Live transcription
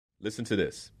Listen to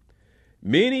this.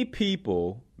 Many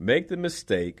people make the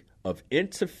mistake of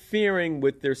interfering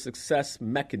with their success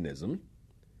mechanism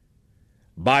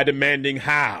by demanding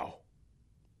how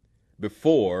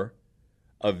before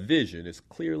a vision is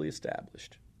clearly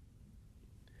established.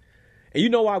 And you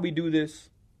know why we do this?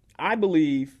 I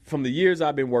believe from the years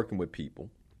I've been working with people,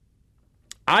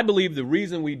 I believe the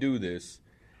reason we do this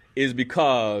is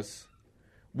because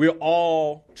we're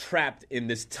all trapped in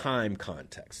this time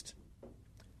context.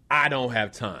 I don't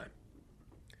have time.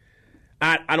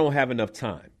 I don't have enough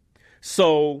time.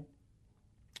 So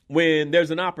when there's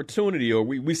an opportunity or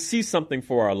we see something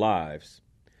for our lives,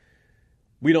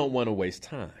 we don't want to waste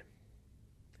time.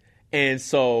 And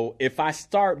so if I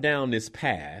start down this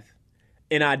path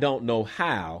and I don't know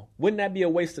how, wouldn't that be a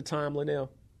waste of time,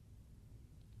 Linnell?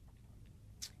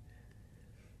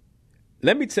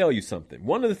 Let me tell you something.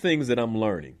 One of the things that I'm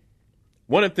learning,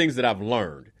 one of the things that I've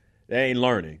learned, that ain't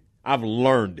learning, I've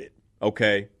learned it,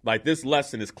 okay? Like this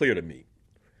lesson is clear to me.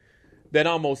 That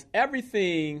almost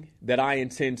everything that I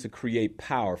intend to create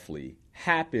powerfully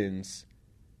happens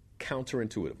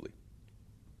counterintuitively.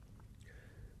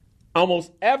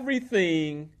 Almost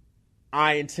everything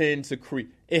I intend to create,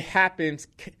 it happens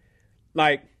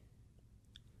like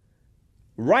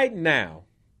right now.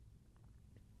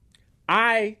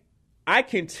 I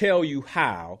can tell you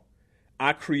how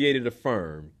I created a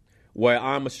firm where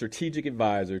I'm a strategic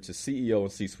advisor to CEO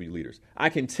and C-suite leaders. I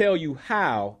can tell you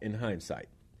how in hindsight.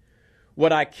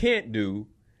 What I can't do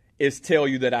is tell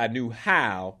you that I knew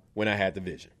how when I had the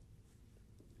vision.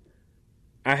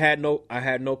 I had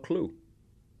no clue.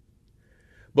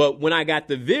 But when I got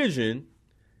the vision,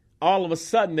 all of a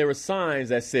sudden there were signs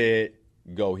that said,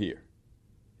 go here.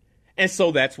 And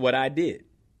so that's what I did.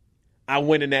 I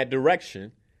went in that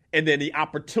direction, and then the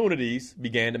opportunities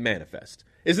began to manifest.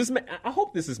 I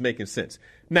hope this is making sense.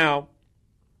 Now,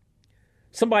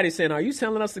 somebody's saying, are you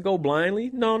telling us to go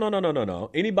blindly? No.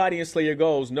 Anybody in Slay Your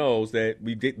Goals knows that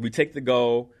we take the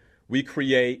goal, we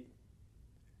create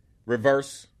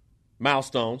reverse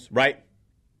milestones, right?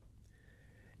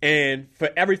 And for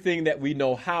everything that we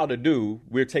know how to do,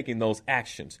 we're taking those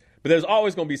actions. But there's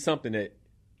always going to be something that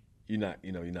you're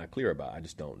not clear about. I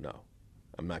just don't know.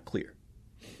 I'm not clear.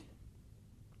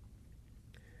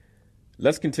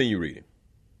 Let's continue reading.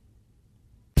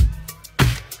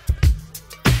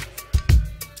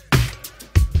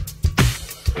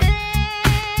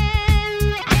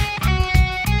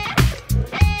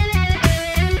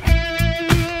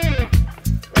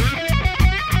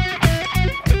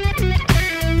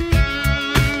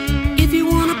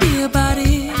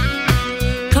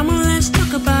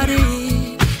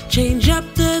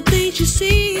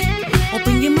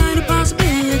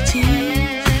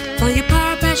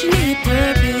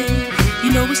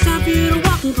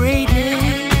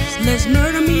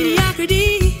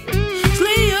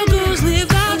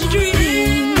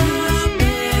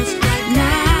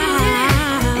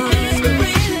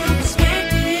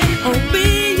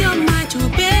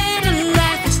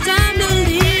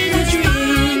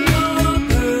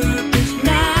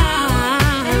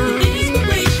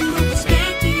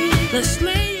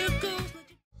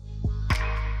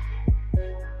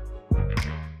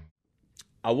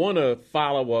 I want to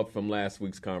follow up from last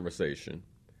week's conversation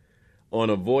on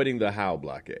avoiding the how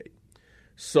blockade.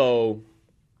 So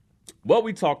what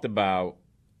we talked about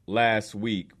last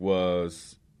week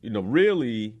was,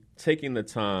 really taking the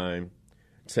time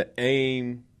to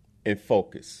aim and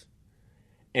focus,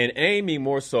 and aiming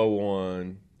more so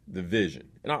on the vision.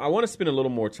 And I want to spend a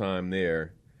little more time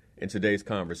there in today's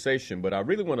conversation, but I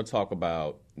really want to talk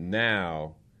about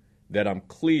now that I'm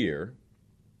clear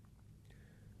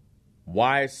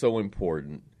why it's so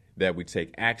important that we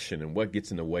take action and what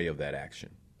gets in the way of that action.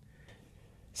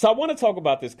 So I want to talk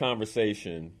about this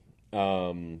conversation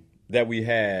that we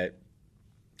had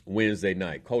Wednesday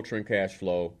night, culture and cash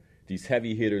flow, these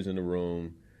heavy hitters in the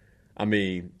room. I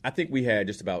mean, I think we had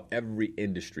just about every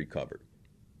industry covered.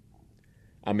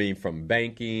 I mean, from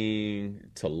banking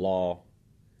to law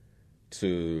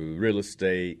to real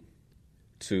estate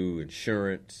to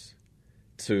insurance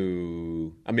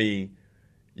to,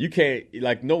 you can't,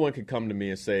 no one can come to me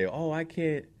and say, oh, I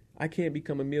can't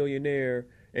become a millionaire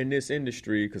in this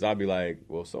industry, because I'll be like,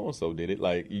 well, so-and-so did it.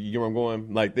 You know where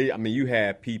I'm going? You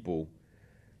have people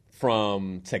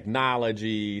from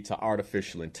technology to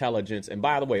artificial intelligence. And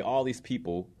by the way, all these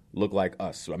people look like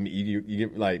us. So, you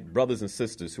get brothers and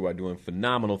sisters who are doing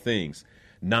phenomenal things.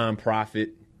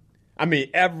 Nonprofit.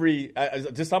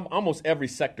 Almost every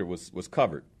sector was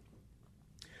covered.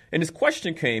 And this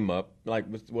question came up,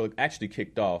 it actually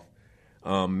kicked off.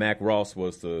 Mac Ross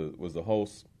was the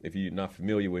host. If you're not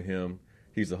familiar with him,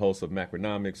 He's the host of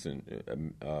Macronomics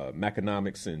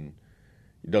and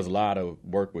he does a lot of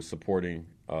work with supporting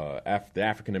the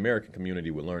African American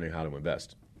community with learning how to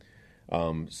invest.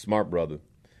 Smart brother.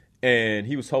 And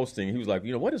he was hosting, he was like,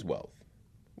 what is wealth?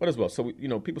 What is wealth? So,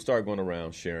 people started going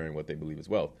around sharing what they believe is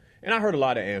wealth. And I heard a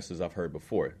lot of answers I've heard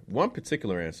before. One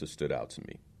particular answer stood out to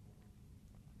me.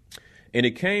 And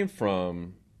it came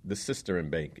from the sister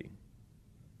in banking.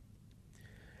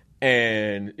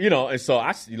 And, and so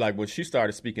when she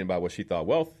started speaking about what she thought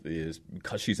wealth is,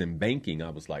 because she's in banking,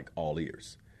 I was like all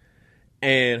ears.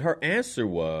 And her answer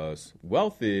was,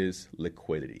 wealth is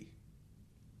liquidity.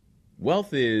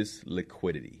 Wealth is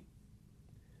liquidity.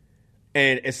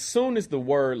 And as soon as the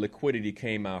word liquidity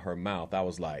came out her mouth, I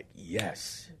was like,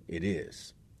 yes, it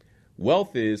is.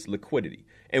 Wealth is liquidity.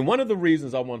 And one of the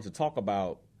reasons I wanted to talk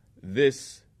about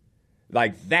this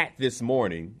this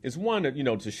morning is one,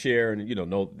 to share and,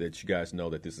 know that you guys know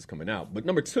that this is coming out. But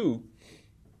number two,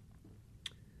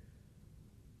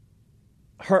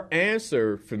 her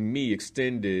answer for me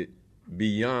extended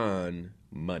beyond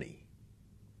money.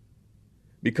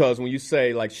 Because when you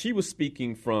say, she was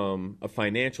speaking from a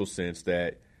financial sense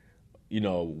that,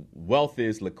 wealth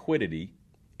is liquidity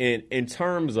in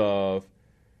terms of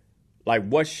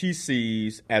what she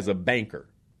sees as a banker.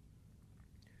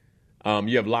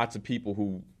 You have lots of people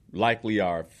who likely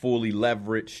are fully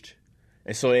leveraged.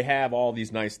 And so they have all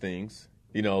these nice things,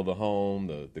 the home,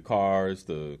 the cars,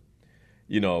 they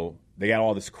got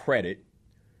all this credit.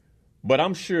 But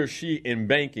I'm sure in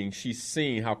banking, she's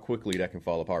seen how quickly that can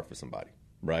fall apart for somebody,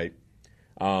 right?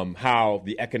 How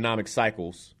the economic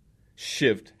cycles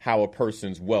shift how a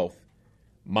person's wealth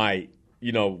might,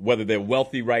 whether they're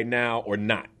wealthy right now or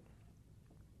not.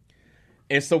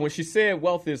 And so when she said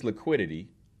wealth is liquidity,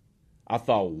 I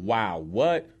thought, wow,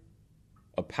 what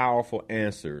a powerful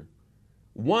answer.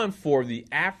 One, for the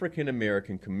African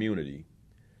American community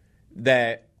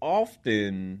that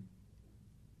often,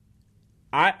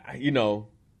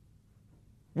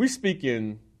 we speak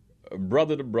in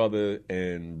brother to brother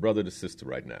and brother to sister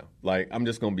right now. I'm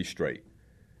just going to be straight.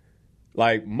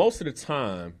 Most of the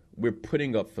time, we're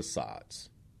putting up facades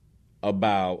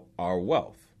about our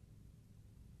wealth.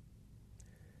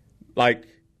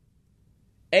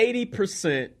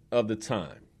 80% of the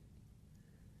time,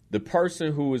 the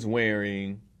person who is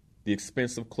wearing the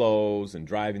expensive clothes and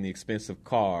driving the expensive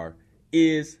car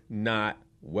is not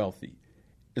wealthy.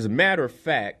 As a matter of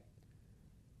fact,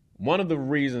 one of the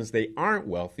reasons they aren't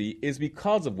wealthy is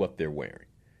because of what they're wearing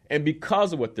and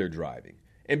because of what they're driving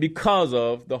and because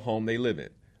of the home they live in.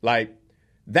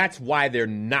 That's why they're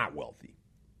not wealthy.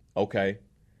 Okay?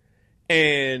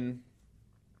 And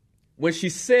when she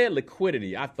said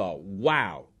liquidity, I thought,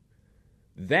 wow,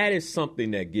 that is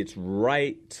something that gets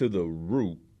right to the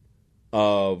root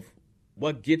of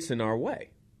what gets in our way.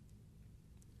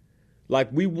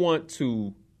 We want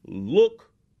to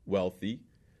look wealthy,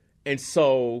 and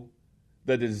so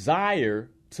the desire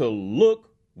to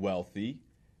look wealthy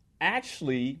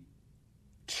actually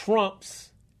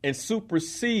trumps and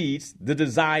supersedes the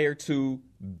desire to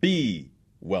be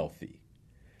wealthy.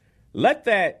 Let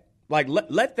that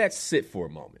sit for a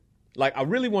moment. I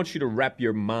really want you to wrap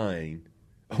your mind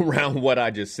around what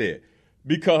I just said.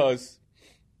 Because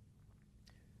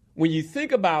when you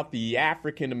think about the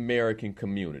African American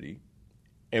community,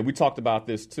 and we talked about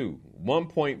this too,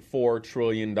 $1.4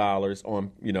 trillion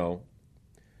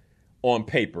on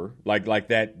paper, like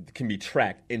that can be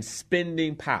tracked in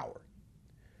spending power.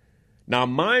 Now,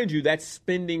 mind you, that's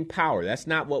spending power. That's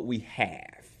not what we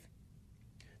have.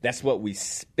 That's what we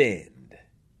spend.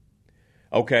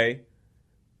 Okay?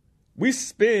 We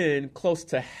spend close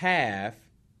to half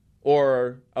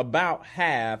or about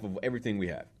half of everything we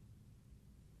have.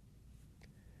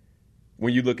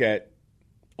 When you look at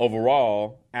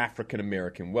overall African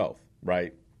American wealth,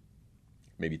 right?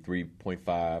 Maybe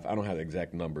 3.5, I don't have the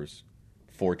exact numbers,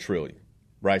 4 trillion,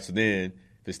 right? So then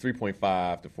if it's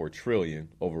 3.5 to 4 trillion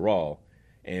overall,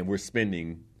 and we're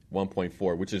spending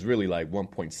 1.4, which is really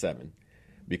 1.7,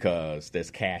 because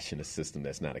there's cash in the system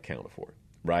that's not accounted for,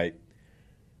 right?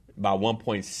 About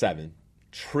 $1.7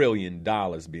 trillion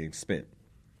being spent.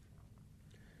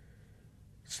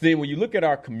 So then when you look at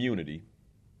our community,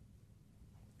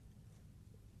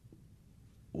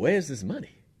 where's this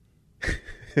money?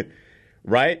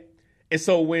 Right? And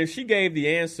so when she gave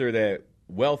the answer that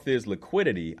wealth is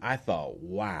liquidity, I thought,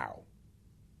 wow.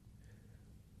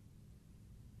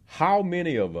 How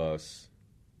many of us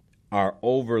are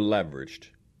over leveraged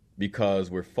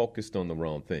because we're focused on the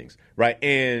wrong things, right?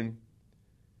 And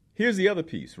here's the other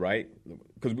piece, right?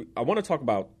 Because I want to talk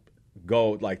about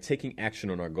taking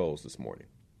action on our goals this morning.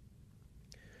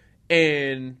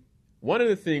 And one of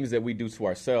the things that we do to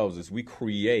ourselves is we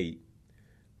create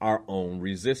our own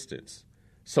resistance.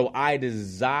 So I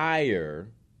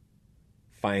desire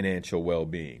financial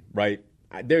well-being, right?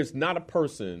 There's not a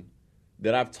person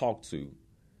that I've talked to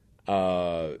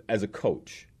as a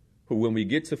coach who, when we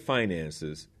get to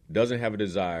finances, doesn't have a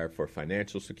desire for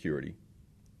financial security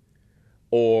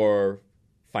or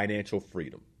financial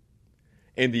freedom.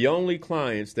 And the only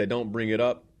clients that don't bring it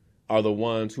up are the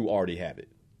ones who already have it,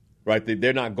 right?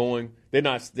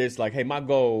 It's like, hey, my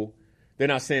goal, they're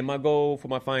not saying my goal for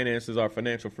my finances are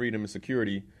financial freedom and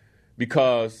security,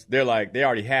 because they're like, they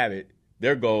already have it.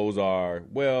 Their goals are,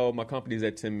 well, my company's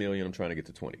at 10 million, I'm trying to get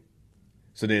to 20.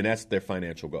 So then that's their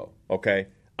financial goal, okay?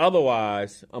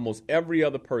 Otherwise, almost every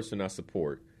other person I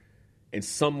support in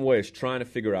some way is trying to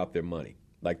figure out their money,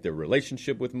 like their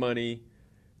relationship with money,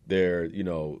 their,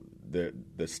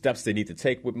 the steps they need to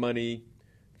take with money,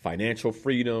 financial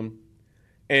freedom.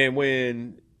 And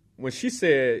when she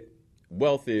said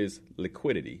wealth is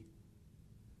liquidity,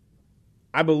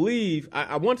 I believe,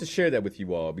 I want to share that with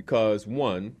you all because,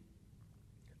 one,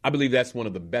 I believe that's one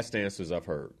of the best answers I've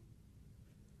heard.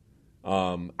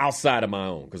 Outside of my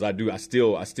own, because I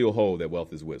still hold that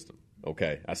wealth is wisdom.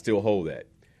 Okay, I still hold that.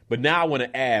 But now I want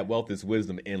to add wealth is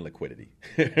wisdom and liquidity,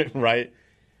 right?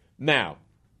 Now,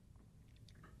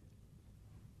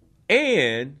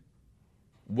 and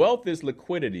wealth is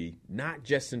liquidity, not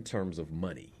just in terms of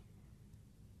money.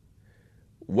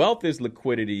 Wealth is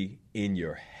liquidity in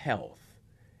your health.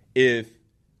 If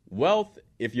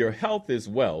your health is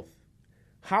wealth,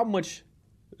 how much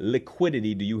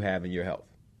liquidity do you have in your health?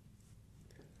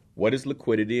 What is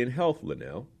liquidity in health,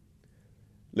 Linnell?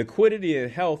 Liquidity in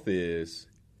health is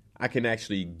I can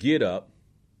actually get up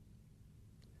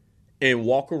and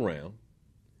walk around,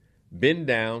 bend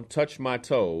down, touch my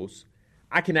toes.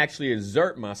 I can actually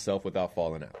exert myself without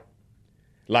falling out.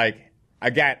 Like I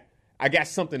got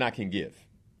something I can give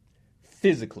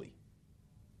physically.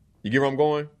 You get where I'm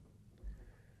going?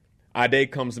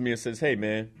 Ade comes to me and says, hey,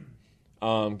 man,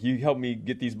 can you help me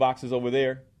get these boxes over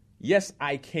there? Yes,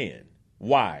 I can.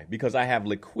 Why? Because I have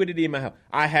liquidity in my health.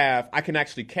 I can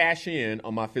actually cash in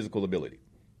on my physical ability.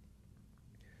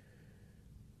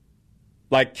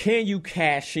 Like, can you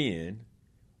cash in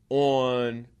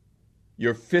on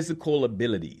your physical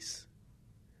abilities?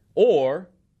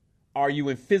 Or are you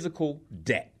in physical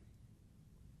debt?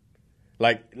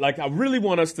 Like I really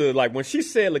want us to, like, when she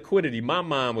said liquidity, my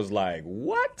mind was like,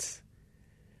 what?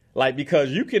 Like,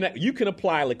 because you can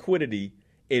apply liquidity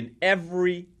in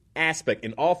every aspect,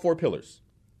 in all four pillars.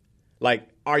 Like,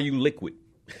 are you liquid?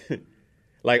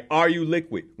 Like, are you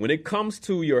liquid? When it comes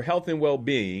to your health and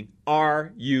well-being,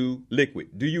 are you liquid?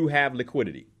 Do you have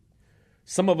liquidity?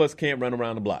 Some of us can't run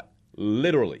around the block.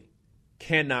 Literally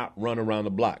cannot run around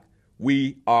the block.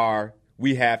 We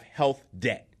have health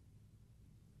debt.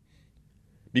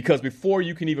 Because before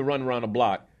you can even run around the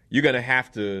block, you're going to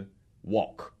have to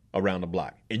walk around the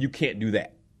block. And you can't do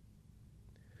that.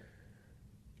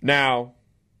 Now,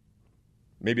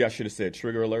 maybe I should have said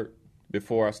trigger alert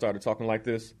before I started talking like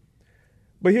this.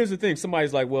 But here's the thing.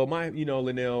 Somebody's like, well,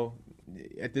 Linnell,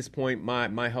 at this point,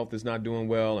 my health is not doing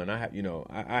well. And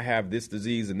I have this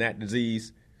disease and that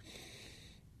disease.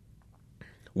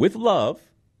 With love,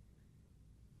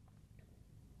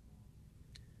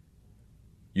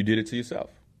 you did it to yourself.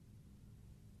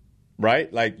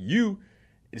 Right? Like the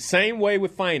same way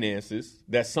with finances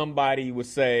that somebody would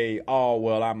say, oh,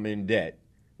 well, I'm in debt.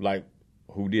 Like,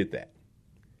 who did that?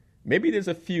 Maybe there's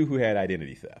a few who had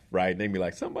identity theft, right? They'd be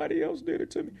like, somebody else did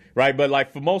it to me, right? But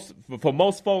like for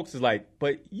most folks, it's like,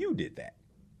 but you did that.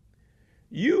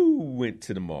 You went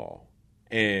to the mall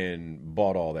and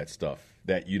bought all that stuff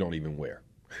that you don't even wear,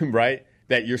 right?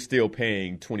 That you're still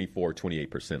paying 24,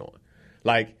 28% on.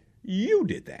 Like, you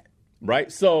did that,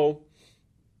 right? So,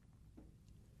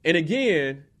 and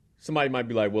again, somebody might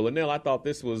be like, well, Linnell, I thought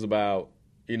this was about,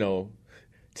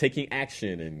 taking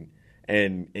action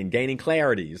and gaining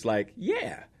clarity. It's like,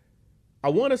 yeah, I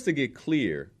want us to get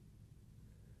clear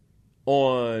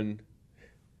on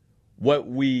what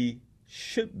we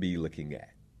should be looking at.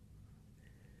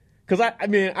 Because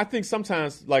I think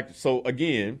sometimes, so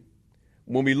again,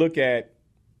 when we look at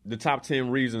the top 10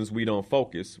 reasons we don't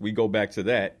focus, we go back to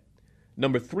that.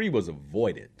 Number 3 was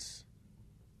avoidance.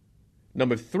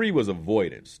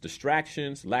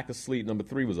 Distractions, lack of sleep. Number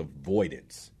 3 was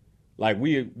avoidance. Like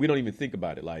we don't even think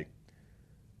about it. Like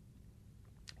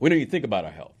we don't even think about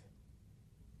our health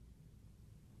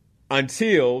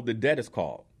until the debt is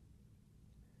called.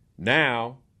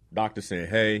 Now, doctor saying,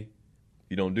 hey,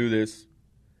 you don't do this,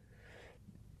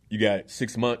 you got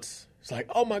 6 months. It's like,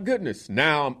 oh my goodness.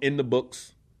 Now I'm in the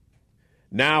books.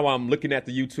 Now I'm looking at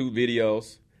the YouTube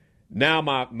videos. Now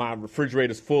my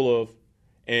refrigerator's full of,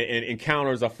 and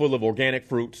counters are full of organic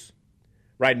fruits.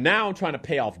 Right now I'm trying to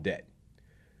pay off debt.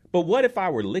 But what if I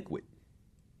were liquid?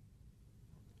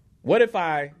 What if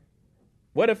I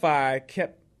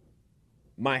kept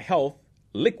my health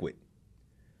liquid?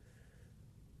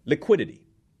 Liquidity.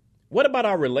 What about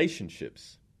our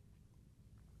relationships?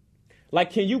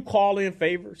 Like, can you call in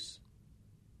favors?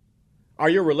 Are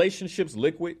your relationships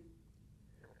liquid?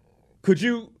 Could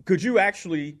you raise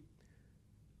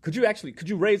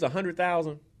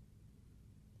 100,000?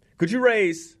 Could you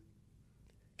raise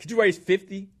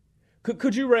 50?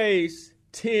 Could you raise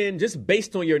 10 just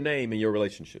based on your name and your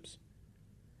relationships?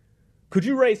 Could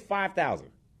you raise 5,000?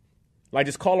 Like,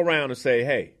 just call around and say,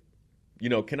 hey,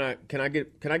 can I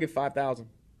get 5,000?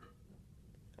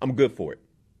 I'm good for it.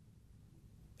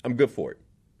 I'm good for it.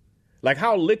 Like,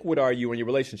 how liquid are you in your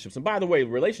relationships? And by the way,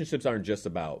 relationships aren't just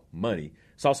about money.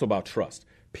 It's also about trust,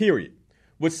 period.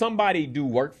 Would somebody do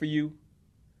work for you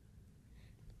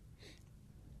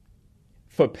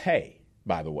for pay,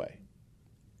 by the way,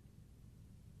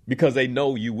 because they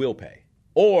know you will pay?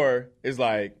 Or it's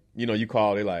like, you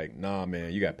call, they're like, nah,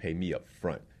 man, you got to pay me up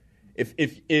front.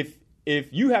 If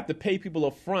you have to pay people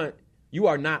up front, you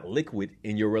are not liquid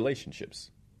in your relationships.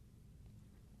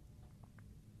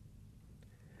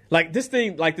 Like this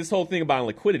whole thing about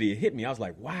liquidity, it hit me. I was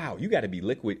like, wow, you got to be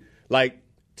liquid. Like,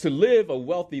 to live a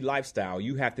wealthy lifestyle,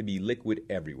 you have to be liquid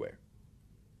everywhere.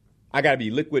 I got to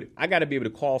be liquid. I got to be able to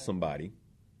call somebody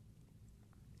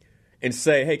and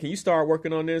say, hey, can you start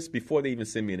working on this before they even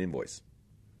send me an invoice?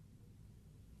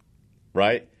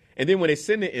 Right? And then when they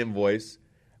send the invoice,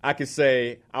 I can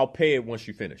say, I'll pay it once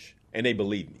you finish. And they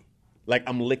believe me. Like,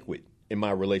 I'm liquid in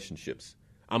my relationships.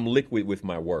 I'm liquid with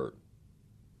my word.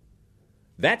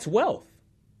 That's wealth.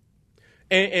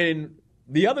 And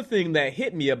the other thing that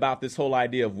hit me about this whole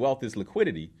idea of wealth is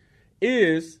liquidity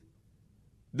is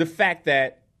the fact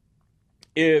that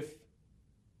if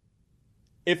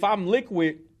I'm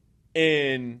liquid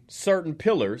in certain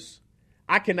pillars,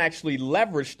 I can actually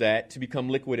leverage that to become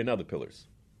liquid in other pillars.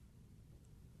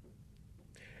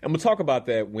 I'm going to talk about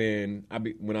that when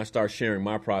I start sharing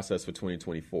my process for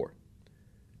 2024.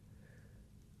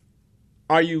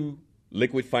 Are you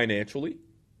liquid financially?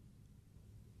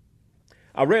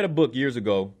 I read a book years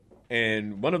ago,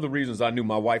 and one of the reasons I knew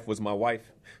my wife was my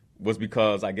wife was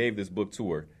because I gave this book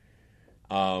to her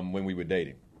when we were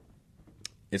dating.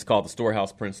 It's called The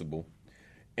Storehouse Principle.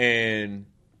 And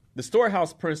the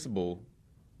Storehouse Principle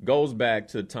goes back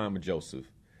to the time of Joseph,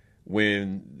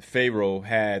 when Pharaoh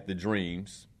had the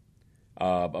dreams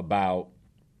about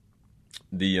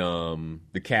the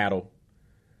cattle,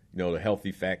 the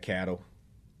healthy, fat cattle.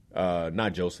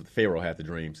 Not Joseph, Pharaoh had the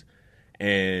dreams.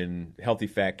 And healthy,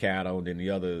 fat cattle, and then the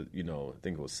other, I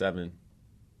think it was seven,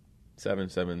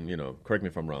 correct me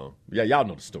if I'm wrong. Yeah, y'all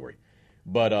know the story.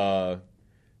 But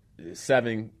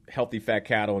 7 healthy, fat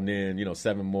cattle, and then,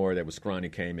 7 more that was scrawny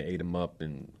came and ate them up.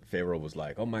 And Pharaoh was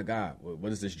like, oh, my God, what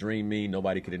does this dream mean?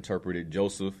 Nobody could interpret it.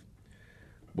 Joseph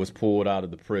was pulled out of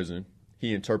the prison.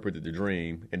 He interpreted the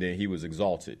dream, and then he was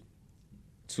exalted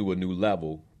to a new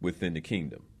level within the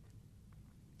kingdom.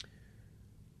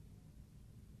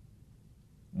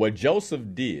 What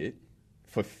Joseph did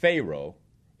for Pharaoh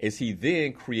is he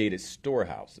then created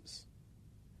storehouses.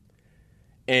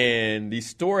 And these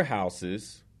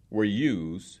storehouses were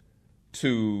used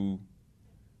to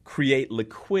create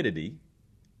liquidity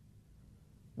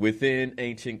within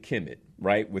ancient Kemet,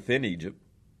 right, within Egypt.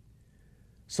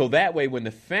 So that way, when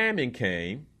the famine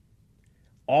came,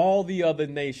 all the other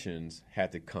nations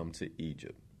had to come to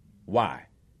Egypt. Why?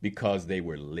 Because they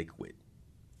were liquid.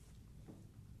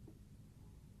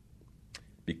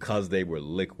 Because they were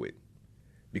liquid.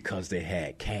 Because they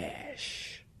had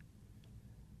cash.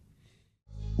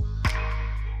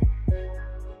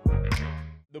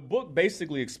 The book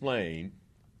basically explained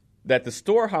that the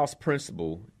storehouse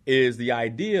principle is the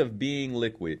idea of being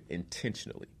liquid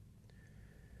intentionally.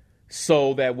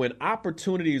 So that when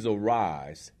opportunities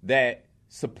arise that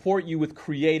support you with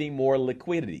creating more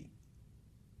liquidity,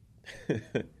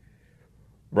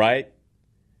 right?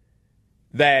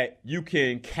 That you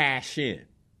can cash in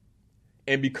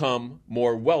and become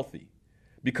more wealthy.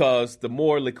 Because the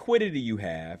more liquidity you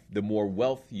have, the more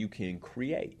wealth you can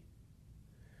create.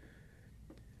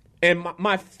 And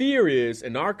my fear is,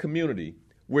 in our community,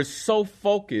 we're so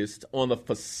focused on the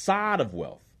facade of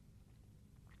wealth.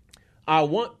 I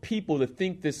want people to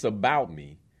think this about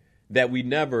me, that we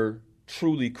never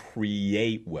truly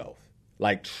create wealth,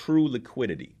 like true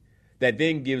liquidity, that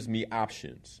then gives me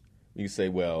options. You can say,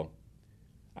 well,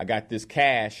 I got this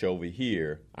cash over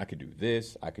here. I could do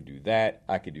this. I could do that.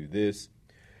 I could do this.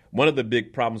 One of the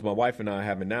big problems my wife and I are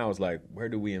having now is like, where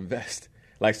do we invest?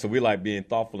 Like, so we're like being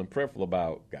thoughtful and prayerful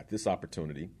about, got this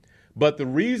opportunity. But the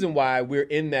reason why we're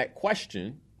in that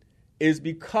question is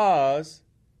because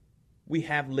we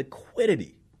have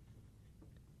liquidity.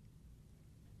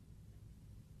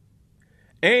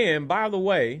 And by the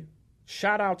way,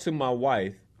 shout out to my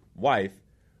wife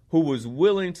who was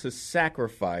willing to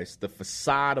sacrifice the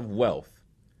facade of wealth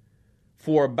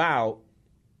for about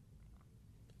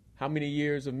how many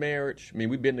years of marriage? I mean,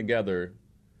 we've been together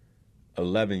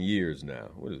 11 years now.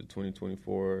 What is it,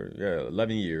 2024? Yeah,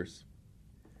 11 years.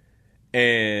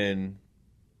 And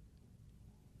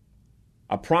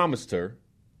I promised her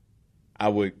I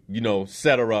would,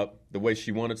 set her up the way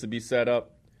she wanted to be set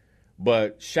up.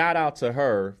 But shout out to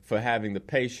her for having the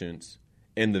patience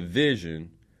and the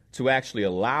vision to actually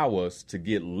allow us to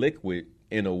get liquid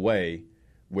in a way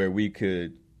where we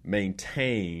could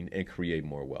maintain and create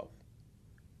more wealth.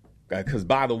 Because,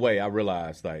 by the way, I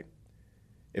realized, like,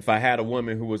 if I had a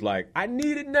woman who was like, I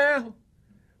need it now,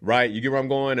 right? You get where I'm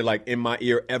going? And, like, in my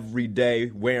ear every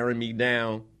day, wearing me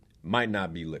down, might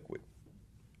not be liquid.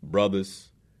 Brothers,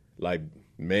 like,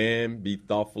 man, be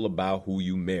thoughtful about who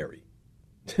you marry.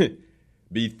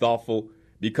 Be thoughtful,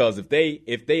 because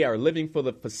if they are living for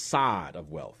the facade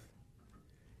of wealth,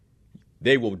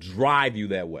 they will drive you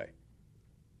that way.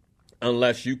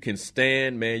 Unless you can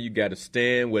stand, man, you got to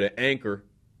stand with an anchor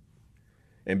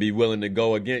and be willing to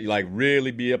go against, like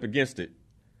really be up against it,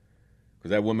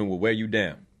 because that woman will wear you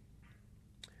down.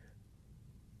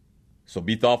 So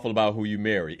be thoughtful about who you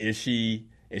marry. Is she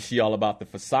all about the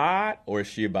facade, or is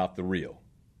she about the real?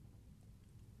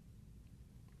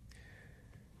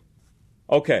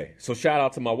 Okay, so shout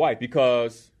out to my wife,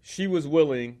 because she was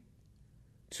willing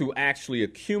to actually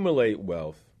accumulate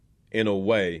wealth in a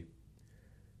way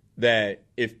that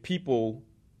if people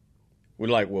were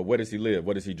like, well, where does he live?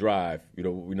 What does he drive?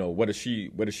 Where does she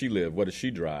live? What does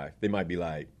she drive? They might be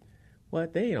like,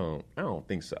 what? I don't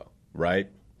think so, right?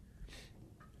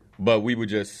 But we were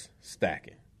just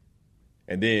stacking.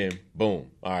 And then,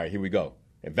 boom, all right, here we go.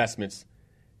 Investments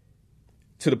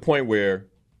to the point where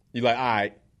you're like, all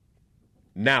right,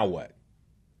 now what?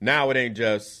 Now it ain't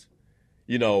just,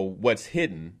 what's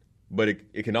hidden, but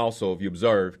it can also, if you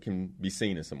observe, can be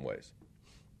seen in some ways.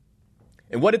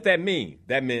 And what did that mean?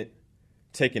 That meant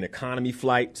taking economy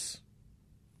flights,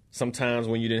 sometimes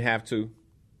when you didn't have to.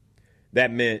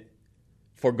 That meant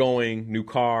foregoing new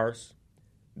cars.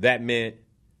 That meant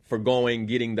foregoing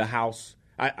getting the house.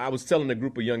 I was telling a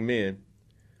group of young men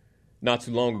not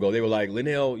too long ago, they were like,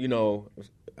 Linnell,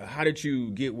 how did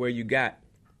you get where you got?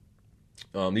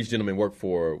 These gentlemen work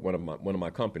for one of my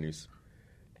companies,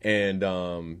 and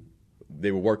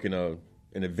they were working an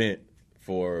event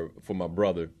for my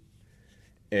brother.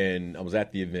 And I was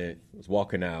at the event, I was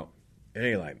walking out, and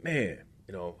they're like, man,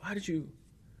 how did you?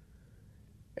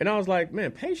 And I was like,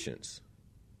 man, patience,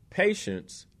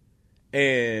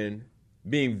 and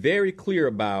being very clear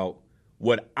about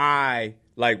what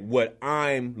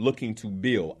I'm looking to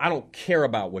build. I don't care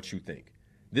about what you think.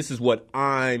 This is what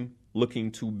I'm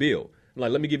looking to build.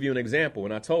 Like, let me give you an example.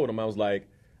 And I told him, I was like,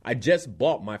 I just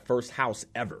bought my first house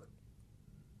ever.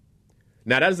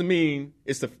 Now, that doesn't mean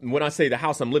when I say the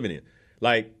house I'm living in,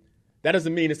 like, that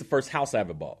doesn't mean it's the first house I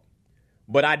ever bought.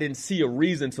 But I didn't see a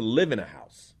reason to live in a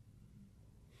house.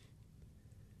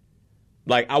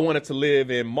 Like, I wanted to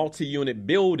live in multi-unit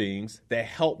buildings that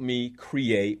helped me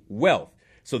create wealth.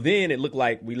 So then it looked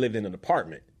like we lived in an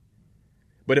apartment.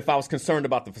 But if I was concerned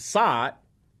about the facade,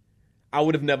 I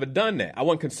would have never done that. I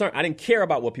wasn't concerned. I didn't care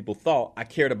about what people thought. I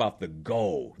cared about the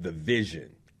goal, the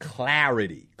vision,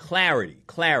 clarity.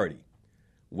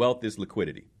 Wealth is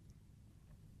liquidity.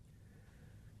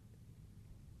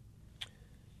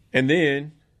 And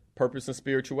then purpose and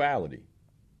spirituality,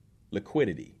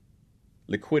 liquidity.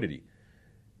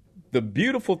 The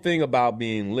beautiful thing about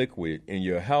being liquid in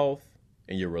your health,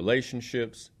 in your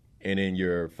relationships, and in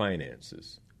your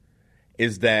finances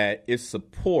is that it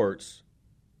supports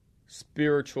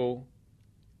spiritual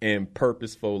and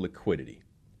purposeful liquidity.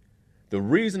 The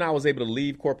reason I was able to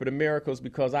leave corporate America is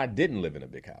because I didn't live in a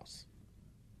big house.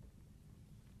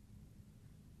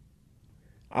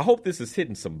 I hope this is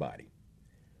hitting somebody.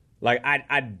 Like,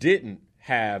 I didn't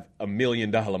have $1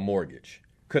 million mortgage.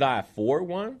 Could I afford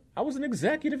one? I was an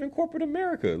executive in corporate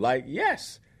America. Like,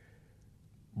 yes.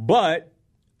 But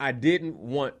I didn't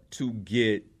want to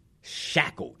get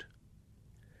shackled.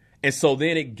 And so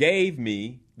then it gave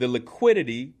me the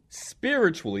liquidity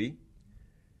spiritually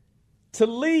to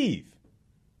leave.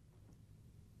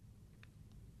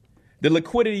 The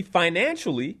liquidity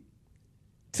financially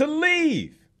to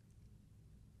leave.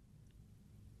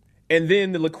 And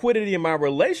then the liquidity in my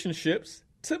relationships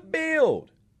to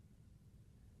build.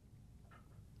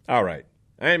 All right.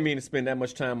 I didn't mean to spend that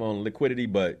much time on liquidity,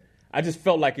 but I just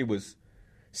felt like it was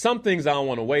some things I don't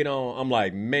want to wait on. I'm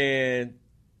like, man,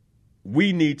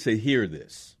 we need to hear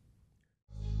this.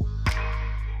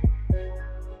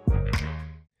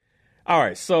 All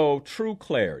right, so true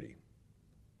clarity.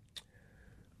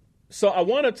 So I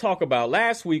want to talk about,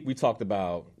 last week we talked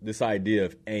about this idea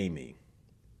of aiming.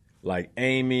 Like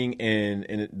aiming,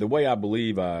 and the way I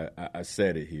believe I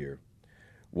said it here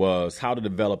was how to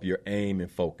develop your aim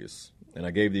and focus. And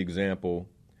I gave the example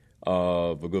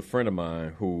of a good friend of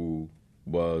mine who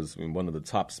was one of the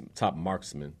top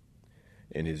marksmen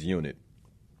in his unit.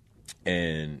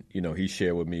 And, you know, he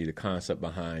shared with me the concept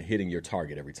behind hitting your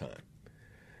target every time.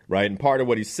 Right. And part of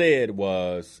what he said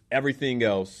was everything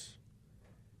else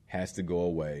has to go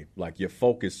away. Like you're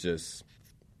focused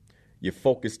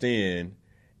in.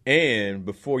 And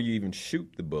before you even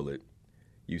shoot the bullet,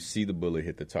 you see the bullet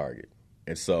hit the target.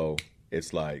 And so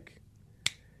it's like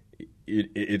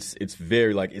it's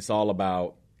very like it's all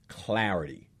about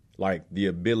clarity, like the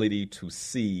ability to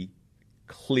see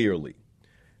clearly.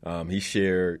 He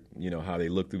shared, you know, how they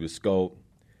look through the scope,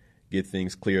 get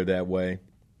things clear that way.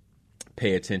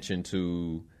 Pay attention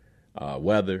to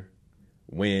weather,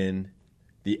 wind,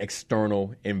 the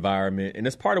external environment. And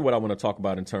that's part of what I want to talk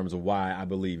about in terms of why I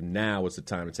believe now is the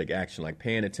time to take action, like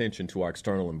paying attention to our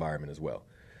external environment as well.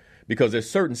 Because there's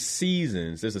certain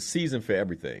seasons, there's a season for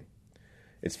everything.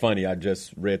 It's funny, I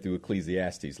just read through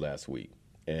Ecclesiastes last week.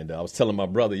 And I was telling my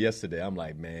brother yesterday, I'm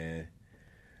like, man,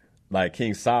 like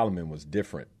King Solomon was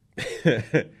different.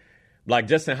 Like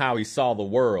just in how he saw the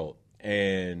world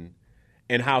and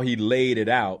how he laid it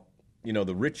out, you know,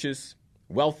 the richest,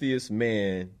 wealthiest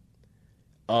man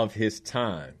of his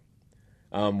time,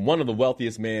 one of the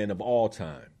wealthiest men of all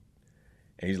time.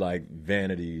 And he's like,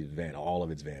 vanity, all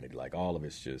of it's vanity, like all of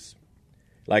it's just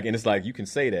like, and it's like, you can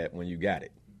say that when you got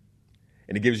it.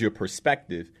 And it gives you a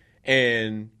perspective.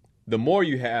 And the more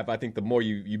you have, I think the more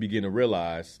you begin to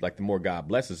realize, like the more God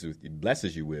blesses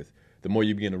you with, the more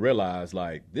you begin to realize,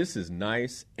 like, this is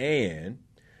nice. And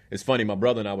it's funny, my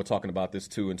brother and I were talking about this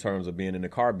too in terms of being in the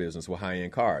car business with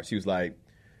high-end cars. He was like,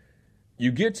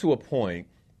 you get to a point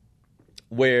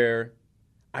where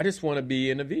I just want to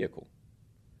be in a vehicle.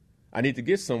 I need to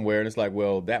get somewhere, and it's like,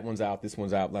 well, that one's out, this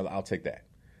one's out, I'll take that.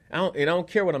 I don't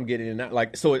care what I'm getting in that.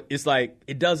 Like, so it's like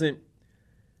it doesn't.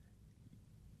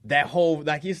 That whole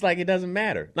it's like it doesn't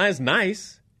matter. Now it's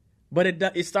nice, but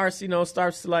it starts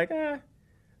to like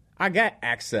I got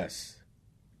access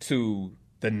to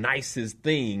the nicest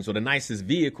things or the nicest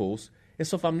vehicles. And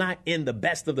so if I'm not in the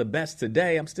best of the best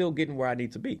today, I'm still getting where I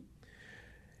need to be.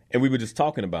 And we were just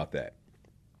talking about that.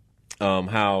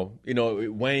 How, you know,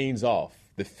 it wanes off.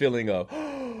 The feeling of,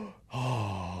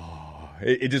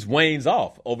 it just wanes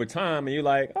off over time. And you're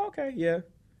like, okay, yeah.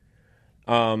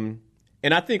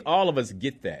 And I think all of us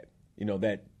get that, you know,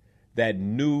 that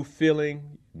new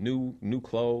feeling, new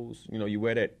clothes, you know, you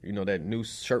wear that, you know, that new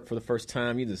shirt for the first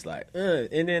time, you just like,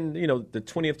 and then, you know, the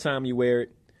 20th time you wear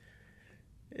it,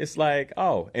 it's like,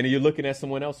 oh, and you're looking at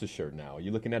someone else's shirt now.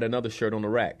 You're looking at another shirt on the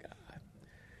rack.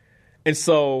 And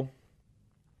so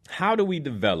how do we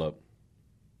develop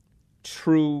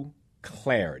true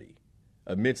clarity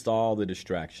amidst all the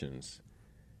distractions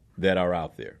that are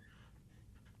out there?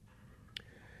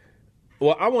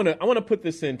 Well, I want to put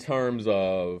this in terms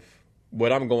of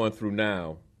what I'm going through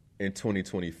now in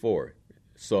 2024.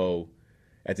 So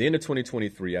at the end of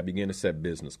 2023, I began to set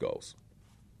business goals.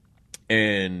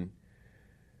 And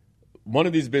one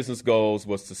of these business goals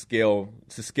was to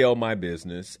scale my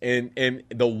business. And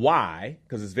the why,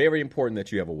 because it's very important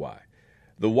that you have a why.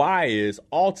 The why is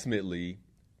ultimately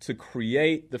to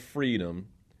create the freedom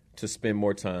to spend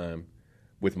more time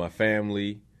with my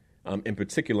family, in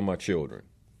particular my children.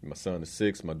 My son is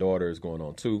 6, my daughter is going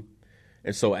on 2.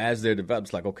 And so as they're developed,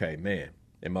 it's like, okay, man.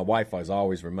 And my wife is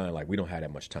always reminded, like, we don't have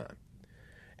that much time.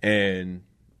 And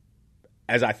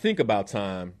as I think about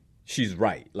time, she's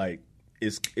right. Like,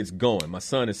 it's going. My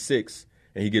son is 6,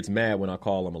 and he gets mad when I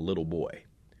call him a little boy.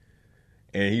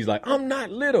 And he's like, I'm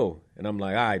not little. And I'm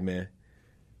like, all right, man.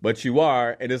 But you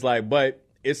are. And it's like, but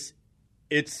he's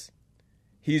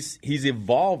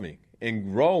evolving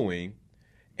and growing.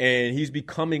 And he's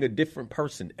becoming a different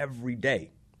person every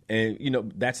day. And, you know,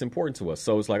 that's important to us.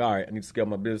 So it's like, all right, I need to scale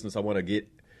my business. I want to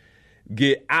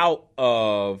get out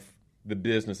of the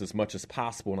business as much as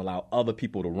possible and allow other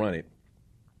people to run it.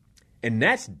 And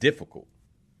that's difficult.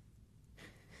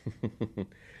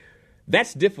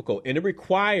 That's difficult. And it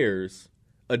requires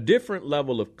a different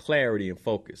level of clarity and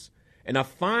focus. And I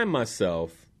find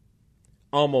myself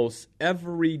almost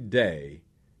every day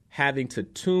having to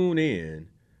tune in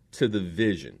to the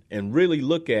vision and really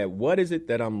look at what is it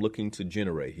that I'm looking to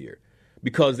generate here.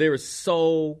 Because there is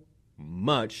so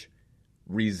much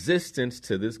resistance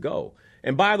to this goal.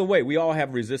 And by the way, we all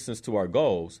have resistance to our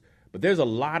goals, but there's a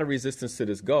lot of resistance to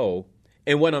this goal.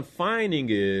 And what I'm finding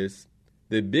is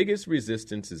the biggest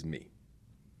resistance is me.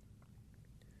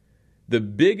 The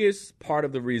biggest part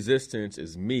of the resistance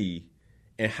is me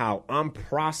and how I'm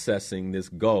processing this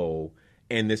goal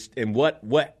and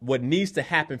what needs to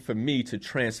happen for me to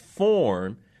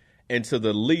transform into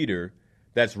the leader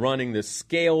that's running the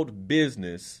scaled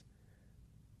business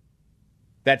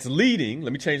that's leading,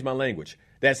 let me change my language,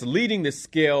 that's leading the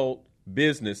scaled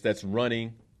business that's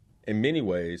running in many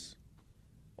ways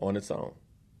on its own.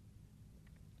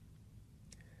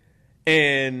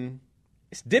 And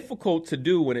it's difficult to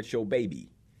do when it's your baby.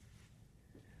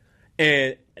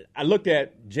 And I looked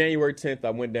at January 10th, I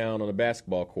went down on a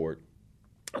basketball court.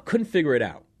 I couldn't figure it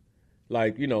out.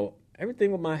 Like,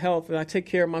 everything with my health, and I take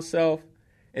care of myself.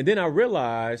 And then I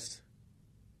realized,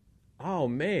 oh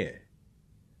man,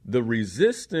 the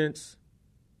resistance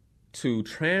to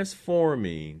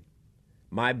transforming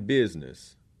my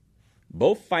business,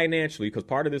 both financially, because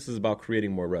part of this is about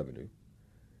creating more revenue,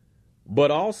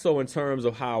 but also in terms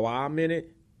of how I'm in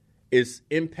it, is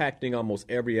impacting almost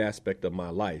every aspect of my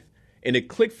life. And it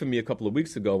clicked for me a couple of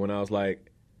weeks ago when I was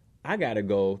like, I got to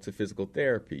go to physical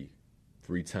therapy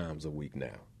 3 times a week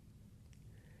now,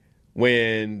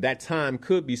 when that time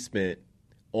could be spent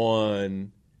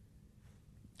on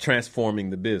transforming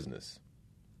the business.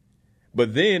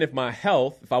 But then if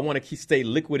I want to stay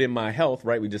liquid in my health,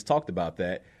 right, we just talked about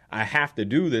that, I have to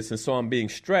do this. And so I'm being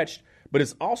stretched, but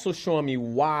it's also showing me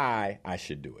why I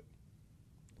should do it.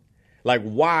 Like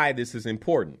why this is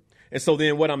important. And so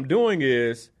then what I'm doing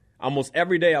is almost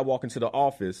every day I walk into the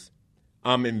office,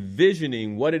 I'm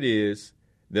envisioning what it is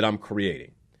that I'm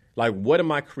creating. Like, what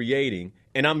am I creating?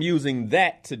 And I'm using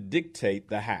that to dictate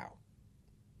the how.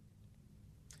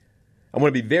 I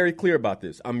want to be very clear about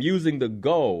this. I'm using the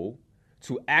goal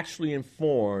to actually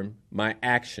inform my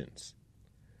actions.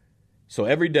 So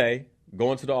every day,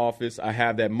 going to the office, I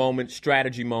have that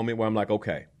strategy moment where I'm like,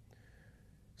 okay,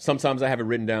 sometimes I have it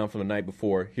written down from the night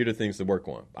before. Here are the things to work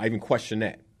on. I even question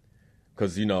that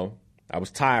because, I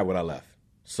was tired when I left.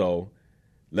 So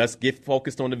let's get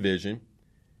focused on the vision,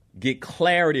 get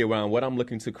clarity around what I'm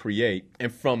looking to create.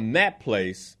 And from that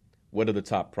place, what are the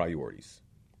top priorities?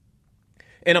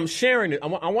 And I'm sharing it. I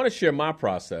want to share my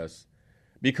process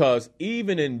because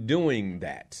even in doing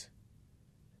that,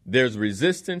 there's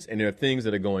resistance and there are things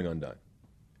that are going undone.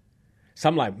 So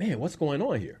I'm like, man, what's going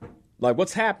on here? Like,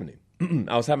 what's happening?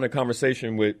 I was having a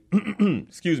conversation with,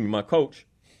 my coach.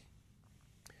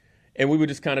 And we were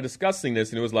just kind of discussing this.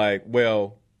 And it was like,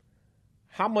 well,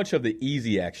 how much of the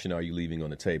easy action are you leaving on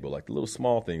the table? Like the little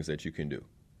small things that you can do.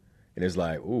 And it's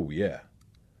like, oh, yeah.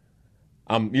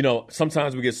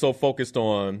 Sometimes we get so focused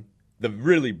on the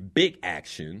really big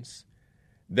actions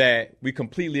that we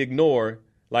completely ignore,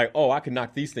 like, oh, I can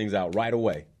knock these things out right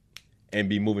away and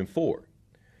be moving forward.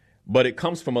 But it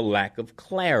comes from a lack of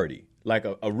clarity, like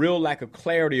a real lack of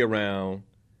clarity around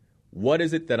what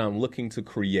is it that I'm looking to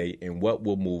create and what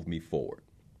will move me forward.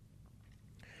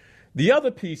 The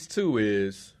other piece, too,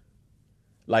 is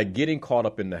like getting caught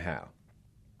up in the how.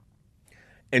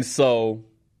 And so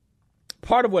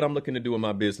part of what I'm looking to do in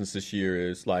my business this year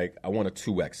is like I want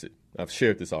to 2X it. I've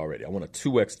shared this already. I want to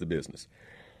 2X the business.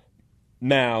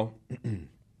 Now,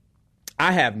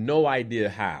 I have no idea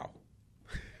how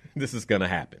this is going to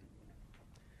happen.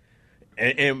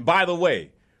 And by the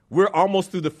way, we're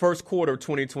almost through the first quarter of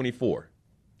 2024.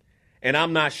 And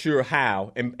I'm not sure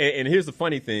how. And here's the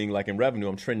funny thing, like in revenue,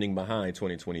 I'm trending behind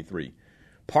 2023,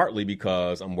 partly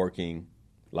because I'm working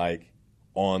like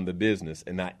on the business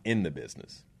and not in the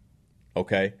business.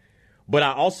 Okay. But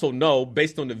I also know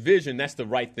based on the vision, that's the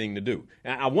right thing to do.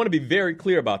 And I want to be very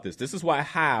clear about this. This is why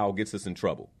how gets us in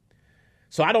trouble.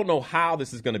 So I don't know how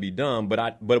this is going to be done,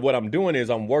 but what I'm doing is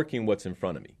I'm working what's in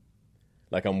front of me.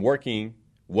 Like I'm working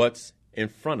what's in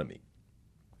front of me.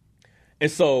 And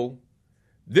so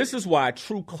this is why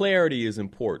true clarity is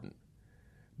important,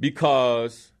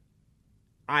 because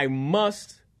I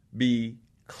must be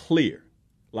clear,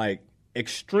 like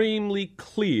extremely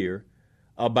clear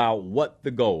about what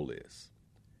the goal is.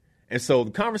 And so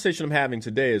the conversation I'm having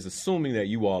today is assuming that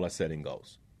you all are setting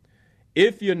goals.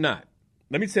 If you're not,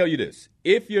 let me tell you this.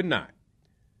 If you're not,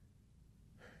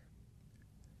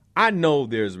 I know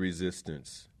there's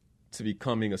resistance to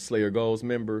becoming a Slayer Goals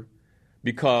member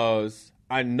because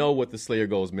I know what the Slayer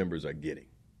Goals members are getting.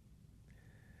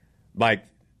 Like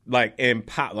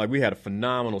we had a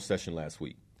phenomenal session last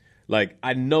week. Like,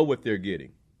 I know what they're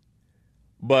getting.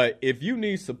 But if you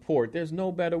need support, there's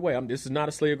no better way. This is not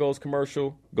a Slayer Goals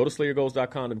commercial. Go to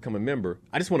SlayerGoals.com to become a member.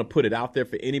 I just want to put it out there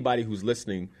for anybody who's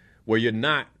listening where you're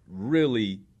not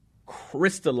really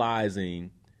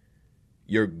crystallizing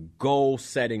your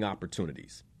goal-setting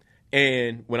opportunities.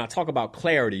 And when I talk about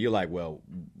clarity, you're like, well,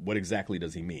 what exactly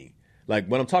does he mean? Like,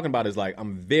 what I'm talking about is like,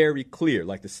 I'm very clear.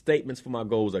 Like, the statements for my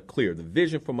goals are clear. The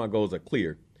vision for my goals are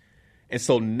clear. And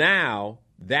so now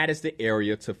that is the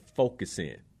area to focus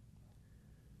in.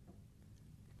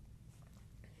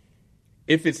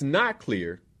 If it's not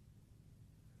clear,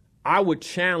 I would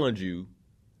challenge you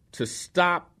to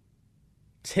stop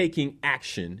taking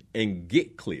action and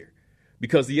get clear.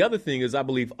 Because the other thing is, I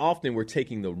believe often we're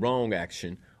taking the wrong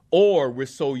action, or we're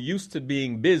so used to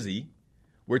being busy,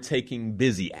 we're taking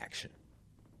busy action.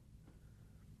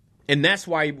 And that's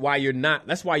why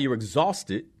you're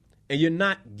exhausted and you're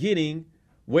not getting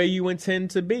where you intend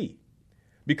to be,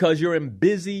 because you're in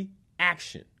busy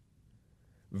action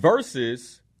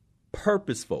versus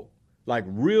purposeful, like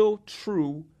real,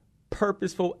 true,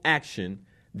 purposeful action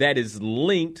that is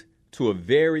linked to a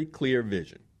very clear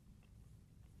vision.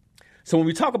 So when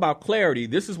we talk about clarity,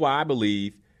 this is why I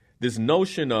believe this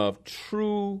notion of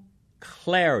true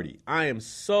clarity. I am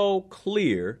so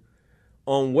clear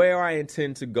on where I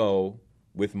intend to go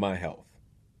with my health.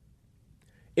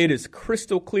 It is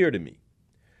crystal clear to me.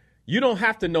 You don't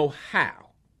have to know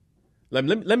how. Let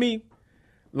me,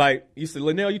 like you said,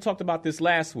 Linnell, you talked about this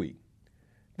last week.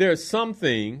 There are some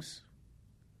things,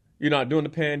 during the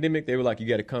pandemic, they were like, you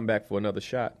got to come back for another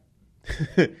shot.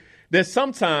 There's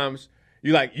sometimes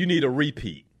you need a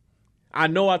repeat. I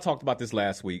know I talked about this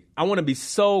last week. I want to be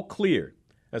so clear.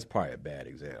 That's probably a bad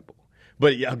example,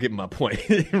 but y'all get my point,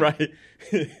 right?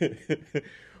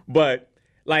 But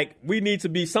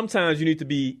sometimes you need to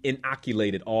be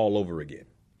inoculated all over again.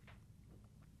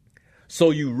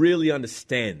 So you really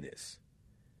understand this.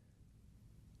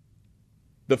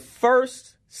 The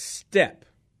first step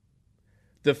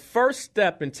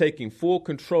in taking full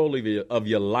control of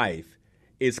your life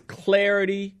is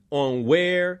clarity on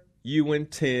where you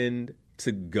intend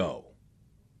to go.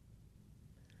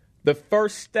 The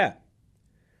first step.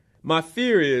 My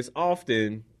fear is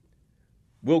often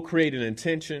we'll create an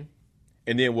intention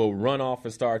and then we'll run off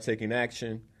and start taking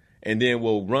action, and then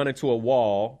we'll run into a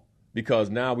wall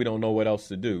because now we don't know what else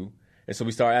to do. And so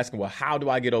we start asking, well, how do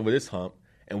I get over this hump?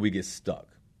 And we get stuck.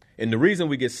 And the reason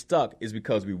we get stuck is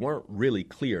because we weren't really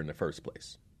clear in the first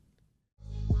place.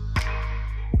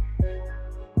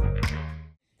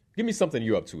 Give me something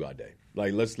you're up to all day.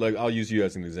 I'll use you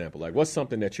as an example. Like, what's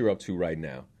something that you're up to right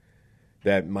now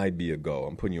that might be a go?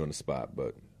 I'm putting you on the spot,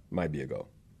 but might be a go.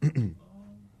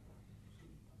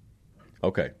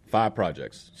 Okay, 5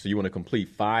 projects. So you want to complete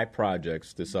 5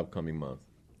 projects this upcoming month.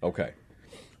 Okay.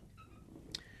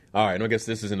 All right, and I guess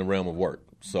this is in the realm of work.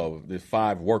 So there's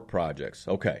 5 work projects.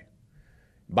 Okay.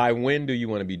 By when do you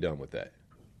want to be done with that?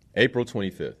 April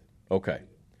 25th. Okay.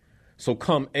 So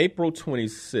come April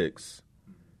 26th,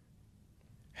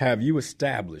 have you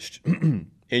established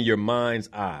in your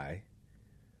mind's eye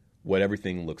what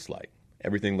everything looks like?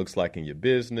 Everything looks like in your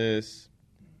business,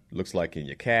 looks like in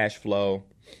your cash flow,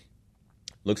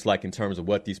 looks like in terms of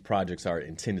what these projects are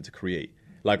intended to create.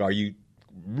 Like, are you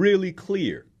really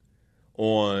clear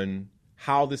on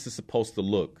how this is supposed to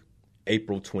look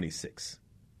April 26th?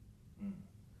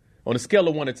 On a scale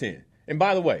of 1 to 10. And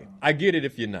by the way, I get it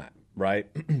if you're not, right?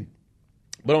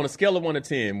 But on a scale of 1 to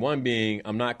 10, 1 being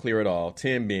I'm not clear at all,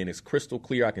 10 being it's crystal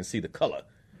clear, I can see the color.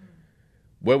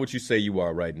 Where would you say you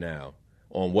are right now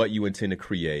on what you intend to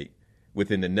create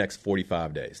within the next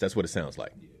 45 days? That's what it sounds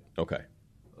like. Yeah. Okay.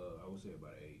 I would say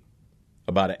about an 8.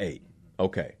 About an 8. Mm-hmm.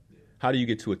 Okay. Yeah. How do you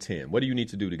get to a 10? What do you need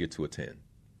to do to get to a 10?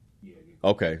 Yeah.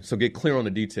 Okay. So get clear on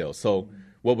the details. So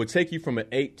what would take you from an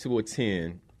 8 to a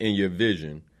 10 in your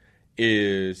vision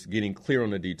is getting clear on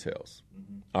the details.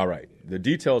 Mm-hmm. All right. Yeah. The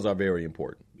details are very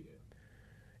important. Yeah.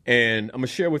 And I'm going to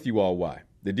share with you all why.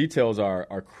 The details are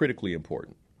critically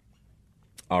important.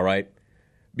 All right.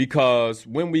 Because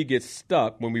when we get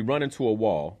stuck, when we run into a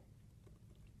wall,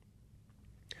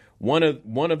 one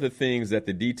of the things that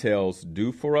the details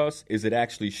do for us is it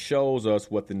actually shows us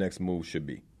what the next move should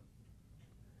be.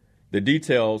 The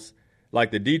details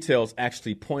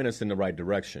actually point us in the right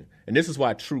direction. And this is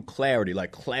why true clarity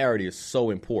is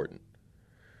so important.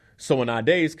 So in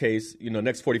Ade's case,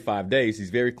 next 45 days, he's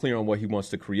very clear on what he wants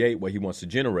to create, what he wants to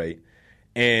generate.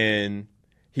 And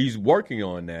he's working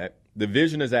on that. The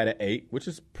vision is at an 8, which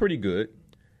is pretty good.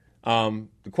 The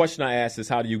question I asked is,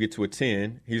 how do you get to a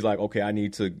 10? He's like, okay, I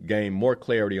need to gain more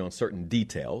clarity on certain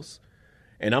details.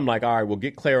 And I'm like, all right, well,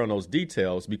 get clear on those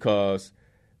details, because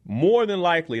more than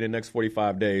likely in the next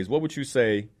 45 days, what would you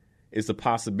say is the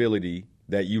possibility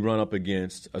that you run up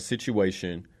against a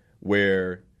situation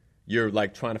where you're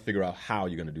like trying to figure out how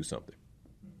you're going to do something.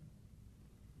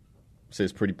 So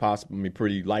it's pretty possible,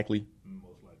 pretty likely?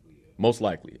 Most likely, yeah. Most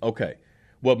likely. Okay.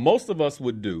 What most of us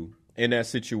would do in that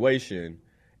situation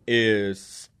is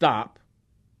stop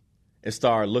and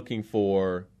start looking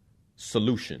for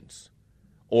solutions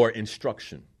or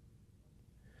instruction.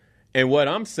 And what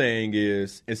I'm saying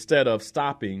is, instead of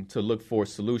stopping to look for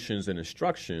solutions and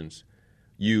instructions,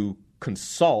 you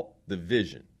consult the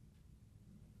vision.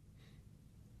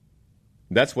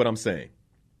 That's what I'm saying.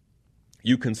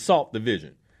 You consult the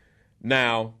vision.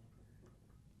 Now,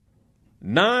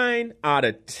 9 out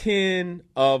of 10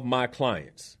 of my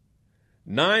clients,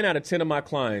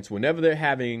 whenever they're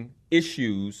having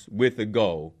issues with a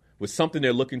goal, with something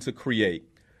they're looking to create,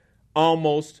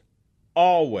 almost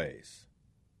always,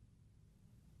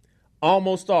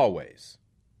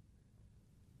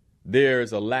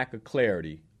 there's a lack of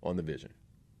clarity on the vision.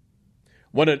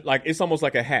 It's almost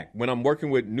like a hack. When I'm working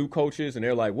with new coaches and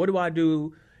they're like, what do I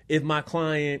do if my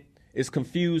client is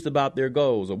confused about their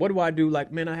goals? Or what do I do?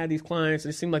 Like, man, I have these clients,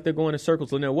 it seems like they're going in circles.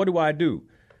 So now what do I do?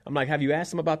 I'm like, have you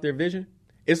asked them about their vision?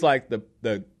 It's like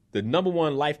the number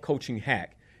one life coaching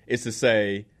hack is to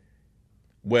say,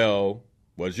 well,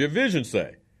 what does your vision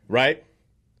say? Right?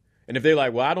 And if they're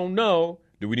like, well, I don't know,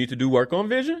 do we need to do work on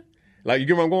vision? Like, you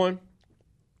get where I'm going?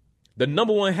 The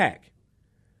number one hack,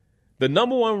 the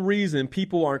number one reason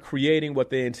people aren't creating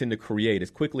what they intend to create as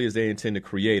quickly as they intend to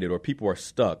create it, or people are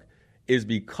stuck, is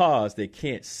because they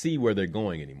can't see where they're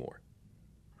going anymore.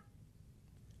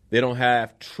 They don't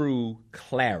have true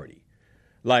clarity.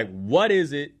 Like, what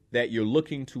is it that you're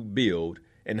looking to build,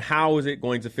 and how is it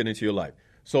going to fit into your life?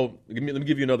 So let me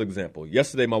give you another example.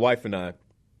 Yesterday, my wife and I,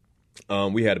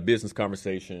 we had a business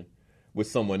conversation with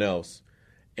someone else,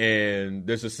 and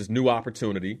there's just this new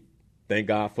opportunity. Thank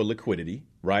God for liquidity,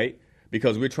 right?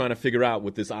 Because we're trying to figure out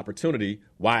with this opportunity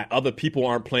why other people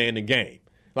aren't playing the game.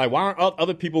 Like, why aren't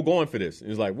other people going for this? And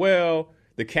it's like, well,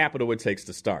 the capital it takes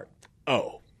to start.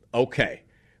 Oh, okay.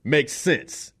 Makes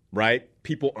sense, right?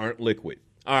 People aren't liquid.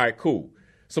 All right, cool.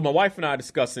 So my wife and I are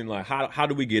discussing, like, how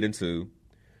do we get into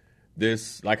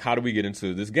this? Like, how do we get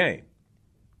into this game?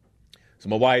 So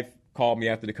my wife called me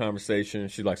after the conversation.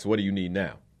 She's like, so what do you need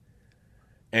now?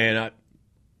 And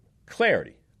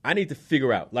clarity. I need to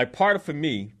figure out, like, part of for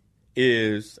me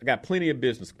is I got plenty of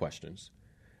business questions,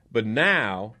 but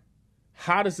now,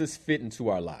 how does this fit into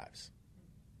our lives?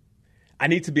 I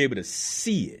need to be able to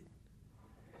see it.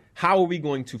 How are we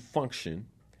going to function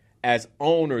as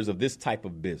owners of this type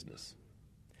of business?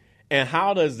 And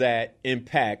how does that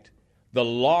impact the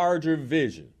larger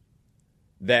vision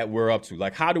that we're up to?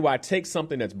 Like, how do I take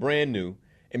something that's brand new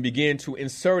and begin to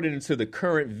insert it into the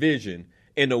current vision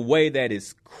in a way that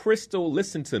is crystal,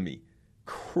 listen to me,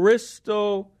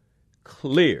 crystal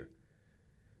clear?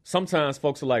 Sometimes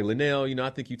folks are like, Linnell, I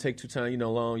think you take too time,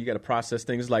 long. You got to process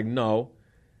things. It's like, no,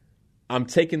 I'm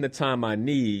taking the time I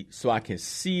need so I can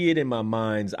see it in my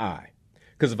mind's eye.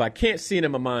 Because if I can't see it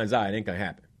in my mind's eye, it ain't going to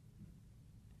happen.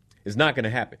 It's not going to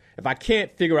happen. If I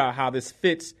can't figure out how this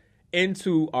fits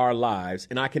into our lives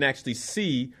and I can actually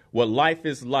see what life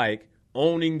is like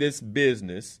owning this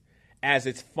business as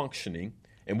it's functioning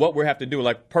and what we have to do.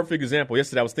 Like, perfect example,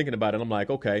 yesterday I was thinking about it. I'm like,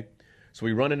 okay, so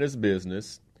we running this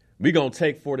business. We're going to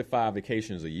take 4 to 5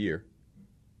 vacations a year.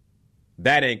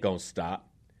 That ain't going to stop.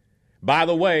 By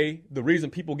the way, the reason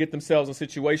people get themselves in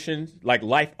situations, like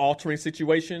life-altering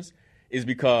situations, is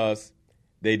because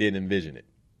they didn't envision it.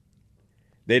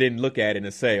 They didn't look at it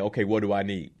and say, okay, what do I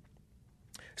need?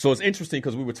 So it's interesting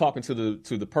because we were talking to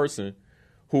the person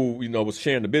who, was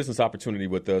sharing the business opportunity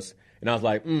with us. And I was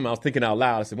like, I was thinking out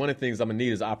loud. I said, one of the things I'm going to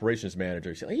need is an operations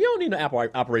manager. She's like, you don't need an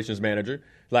operations manager.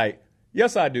 Like,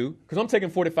 yes, I do, because I'm taking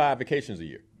 45 vacations a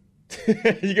year. You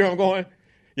get where I'm going?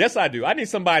 Yes, I do. I need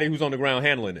somebody who's on the ground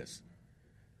handling this,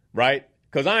 right?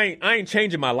 Because I ain't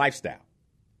changing my lifestyle.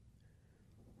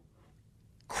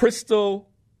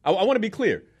 I want to be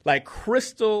clear, like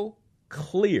crystal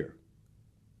clear.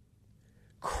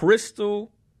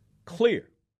 Crystal clear.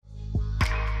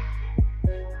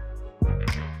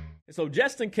 So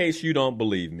just in case you don't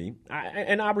believe me,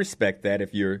 and I respect that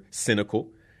if you're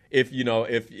cynical, if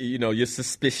you're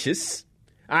suspicious,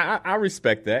 I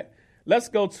respect that. Let's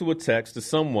go to a text to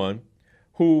someone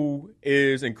who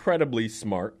is incredibly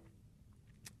smart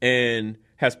and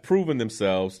has proven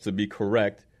themselves to be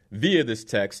correct via this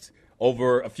text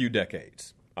over a few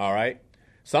decades. All right.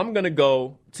 So I'm going to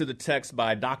go to the text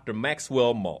by Dr.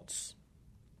 Maxwell Maltz,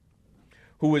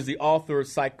 who is the author of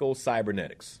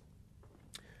Psycho-Cybernetics.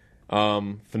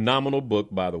 Phenomenal book,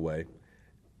 by the way.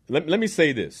 Let me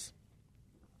say this.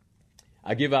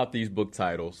 I give out these book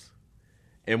titles.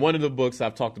 And one of the books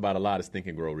I've talked about a lot is Think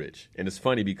and Grow Rich. And it's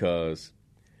funny because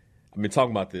I've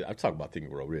talked about Think and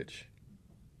Grow Rich.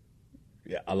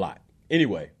 Yeah, a lot.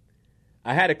 Anyway,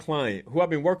 I had a client who I've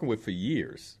been working with for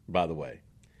years, by the way.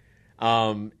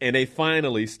 And they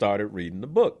finally started reading the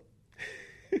book.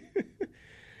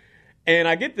 And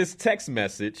I get this text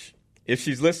message. If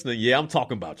she's listening, yeah, I'm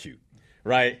talking about you,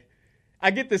 right? I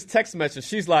get this text message.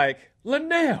 She's like,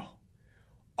 Linnell,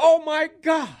 oh my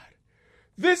God,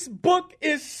 this book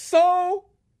is so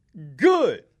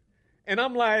good. And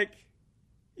I'm like,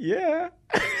 yeah.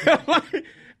 I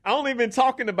only been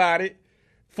talking about it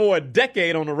for a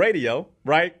decade on the radio,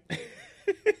 right?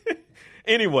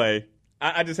 Anyway,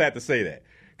 I just had to say that.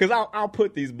 Because I'll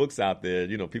put these books out there,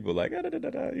 people are like,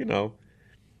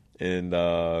 And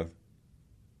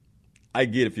I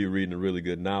get if you're reading a really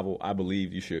good novel, I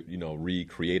believe you should, read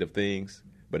creative things.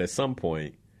 But at some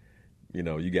point,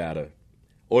 you gotta,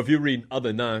 or if you're reading I'll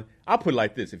put it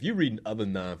like this. If you're reading other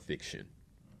nonfiction,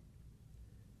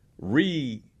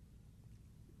 read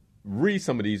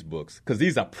some of these books, because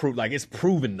these are it's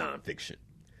proven nonfiction.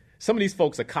 Some of these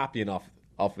folks are copying off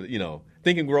of,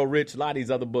 Think and Grow Rich. A lot of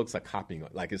these other books are copying,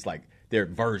 it's like they're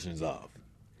versions of.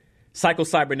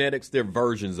 Psycho-cybernetics, they're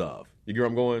versions of. You get where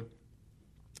I'm going?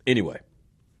 Anyway.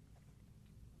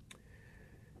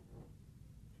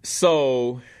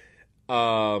 So,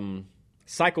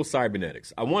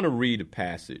 Psycho-cybernetics. I want to read a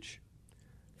passage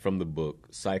from the book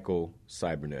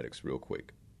Psycho-cybernetics real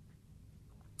quick.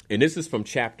 And this is from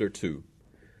chapter 2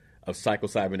 of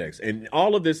Psycho-cybernetics. And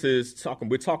all of this is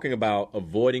we're talking about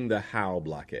avoiding the how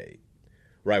blockade,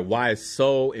 right? Why it's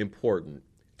so important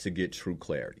to get true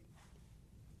clarity.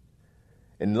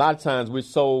 And a lot of times we're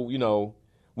so,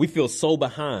 we feel so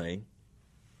behind.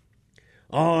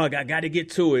 Oh, I got to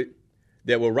get to it,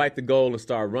 that we'll write the goal and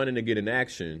start running to get in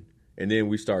action. And then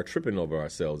we start tripping over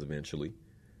ourselves eventually.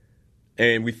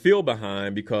 And we feel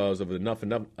behind because of enough,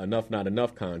 not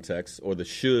enough context, or the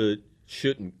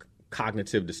shouldn't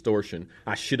cognitive distortion.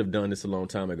 I should have done this a long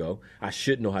time ago. I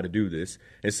should know how to do this.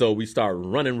 And so we start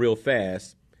running real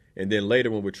fast. And then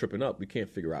later when we're tripping up, we can't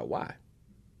figure out why.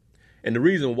 And the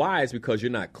reason why is because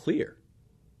you're not clear.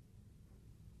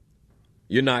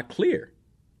 You're not clear.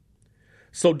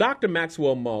 So Dr.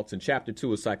 Maxwell Maltz in chapter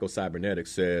 2 of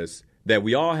Psycho-cybernetics says that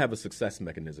we all have a success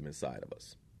mechanism inside of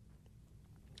us.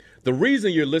 The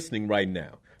reason you're listening right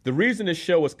now, the reason this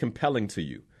show is compelling to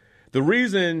you, the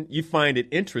reason you find it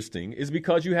interesting is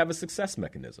because you have a success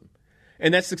mechanism.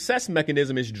 And that success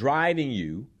mechanism is driving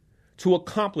you to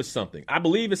accomplish something. I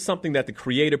believe it's something that the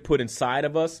Creator put inside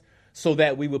of us so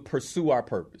that we would pursue our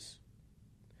purpose,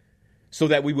 so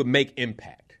that we would make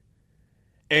impact.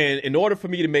 And in order for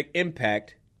me to make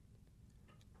impact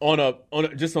on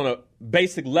a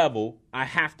basic level, I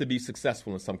have to be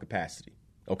successful in some capacity,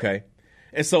 okay?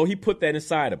 And so he put that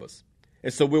inside of us.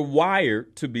 And so we're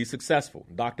wired to be successful.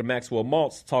 Dr. Maxwell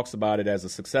Maltz talks about it as a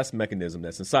success mechanism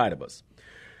that's inside of us.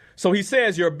 So he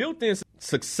says your built-in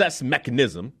success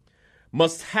mechanism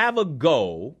must have a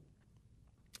goal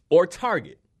or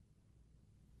target.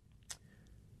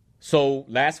 So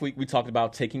last week we talked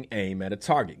about taking aim at a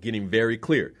target, getting very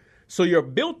clear. So your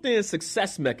built-in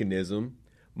success mechanism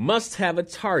must have a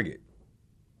target.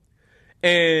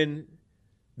 And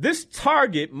this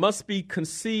target must be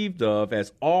conceived of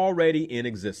as already in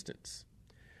existence.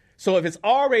 So if it's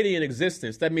already in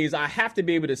existence, that means I have to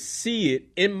be able to see it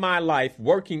in my life,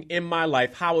 working in my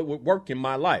life, how it would work in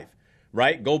my life,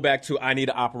 right? Go back to I need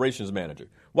an operations manager.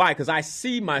 Why? Because I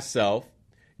see myself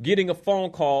getting a phone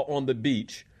call on the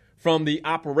beach from the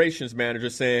operations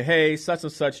manager saying, hey, such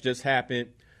and such just happened.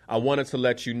 I wanted to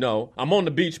let you know. I'm on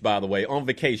the beach, by the way, on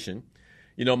vacation.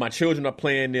 My children are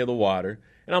playing near the water.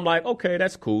 And I'm like, okay,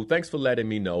 that's cool. Thanks for letting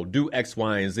me know. Do X,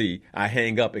 Y, and Z. I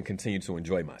hang up and continue to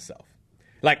enjoy myself.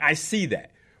 I see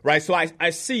that, right? So I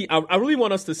really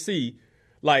want us to see,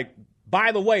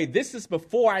 by the way, this is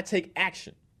before I take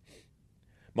action.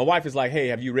 My wife is like, hey,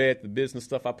 have you read the business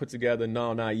stuff I put together?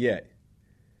 No, not yet.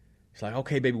 She's like,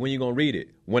 okay, baby, when you going to read it?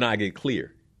 When I get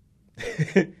clear.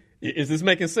 Is this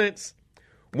making sense?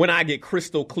 When I get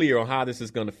crystal clear on how this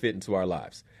is going to fit into our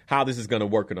lives, how this is going to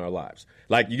work in our lives.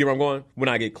 You get where I'm going? When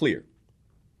I get clear.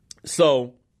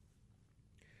 So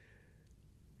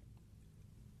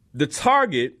the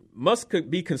target must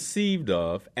be conceived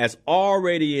of as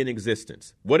already in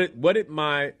existence. What did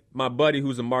my buddy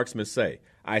who's a marksman say?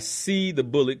 I see the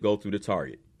bullet go through the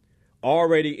target.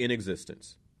 Already in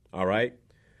existence. All right?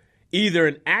 Either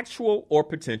in actual or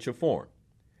potential form.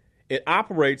 It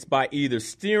operates by either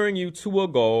steering you to a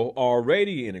goal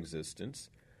already in existence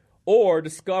or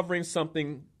discovering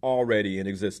something already in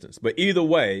existence. But either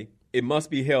way, it must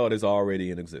be held as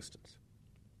already in existence.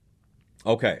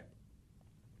 Okay.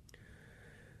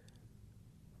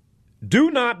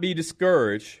 Do not be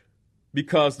discouraged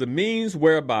because the means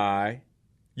whereby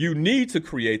you need to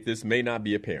create this may not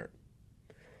be apparent.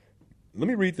 Let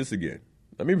me read this again.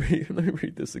 Let me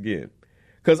read this again.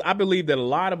 Because I believe that a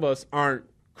lot of us aren't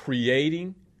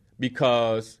creating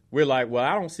because we're like, well,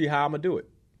 I don't see how I'm going to do it.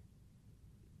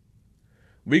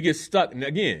 We get stuck, and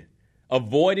again,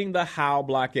 avoiding the how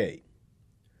blockade.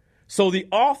 So the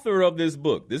author of this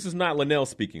book, this is not Linnell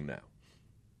speaking now.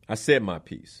 I said my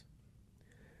piece.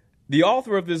 The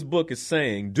author of this book is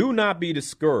saying, do not be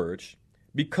discouraged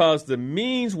because the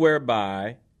means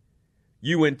whereby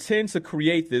you intend to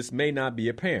create this may not be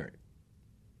apparent.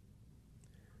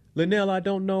 Linnell, I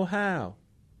don't know how.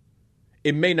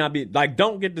 It may not be, like,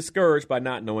 don't get discouraged by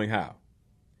not knowing how.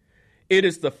 It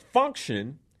is the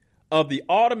function of the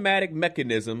automatic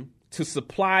mechanism to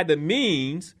supply the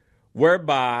means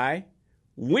whereby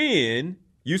when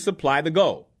you supply the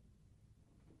goal.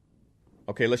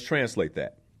 Okay, let's translate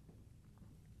that.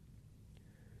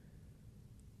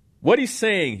 What he's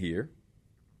saying here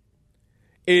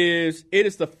is it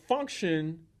is the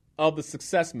function of the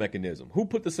success mechanism. Who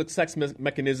put the success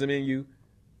mechanism in you?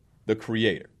 The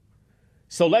creator.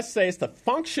 So let's say it's the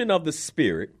function of the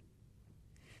spirit.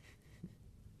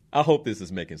 I hope this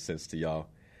is making sense to y'all.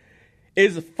 It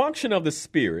is a function of the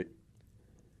spirit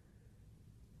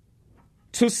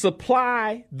to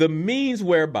supply the means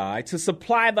whereby, to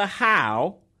supply the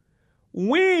how,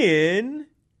 when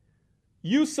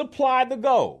you supply the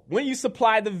goal, when you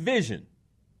supply the vision.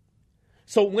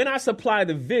 So when I supply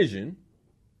the vision,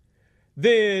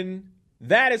 then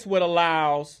that is what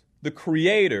allows the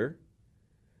creator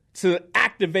to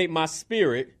activate my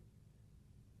spirit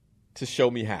to show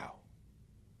me how.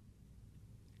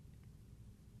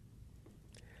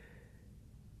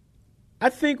 I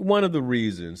think one of the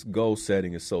reasons goal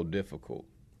setting is so difficult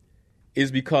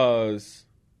is because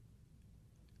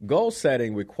goal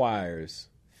setting requires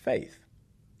faith.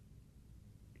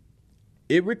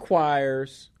 It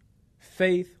requires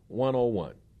faith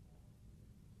 101.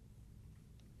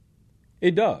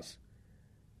 It does.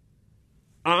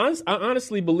 I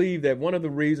honestly believe that one of the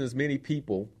reasons many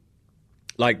people,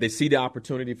 like, they see the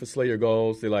opportunity for Slayer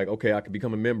goals, they're like, okay, I can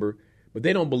become a member, but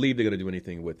they don't believe they're going to do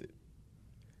anything with it.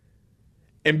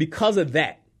 And because of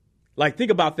that, like,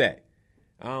 think about that.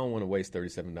 I don't want to waste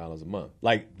 $37 a month.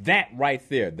 Like, that right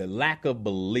there, the lack of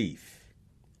belief,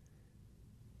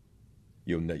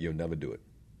 you'll never do it.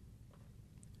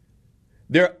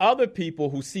 There are other people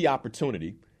who see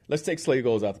opportunity. Let's take Slayer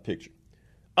goals out the picture.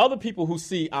 Other people who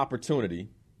see opportunity,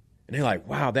 and they're like,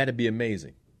 wow, that'd be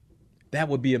amazing. That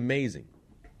would be amazing.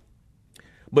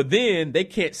 But then they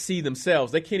can't see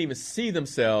themselves. They can't even see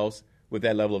themselves with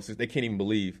that level of success. They can't even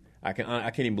believe, I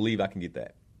can't even believe I can get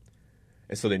that.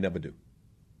 And so they never do.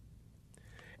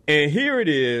 And here it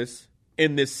is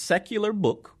in this secular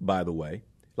book, by the way.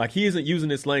 Like, he isn't using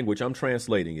this language. I'm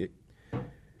translating it.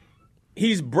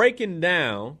 He's breaking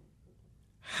down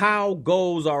how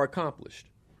goals are accomplished.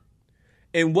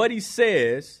 And what he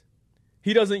says,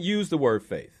 he doesn't use the word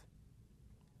faith.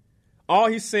 All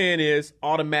he's saying is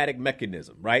automatic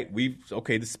mechanism, right?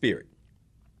 The spirit.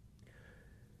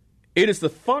 It is the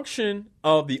function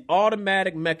of the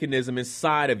automatic mechanism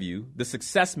inside of you, the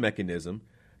success mechanism,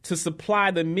 to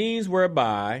supply the means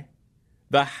whereby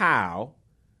the how,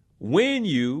 when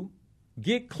you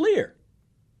get clear.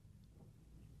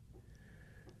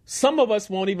 Some of us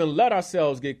won't even let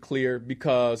ourselves get clear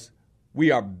because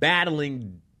we are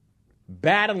battling,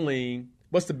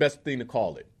 what's the best thing to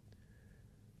call it?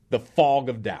 The fog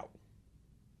of doubt.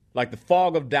 Like, the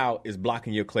fog of doubt is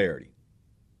blocking your clarity.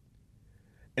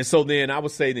 And so then I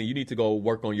would say that you need to go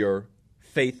work on your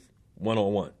faith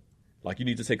 101. Like, you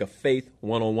need to take a faith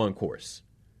 101 course.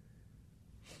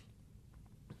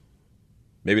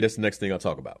 Maybe that's the next thing I'll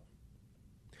talk about.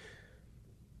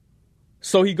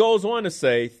 So he goes on to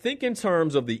say, think in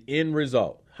terms of the end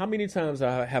result. How many times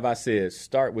have I said,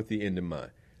 start with the end in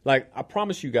mind? Like, I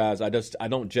promise you guys, I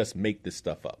don't just make this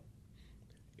stuff up.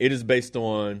 It is based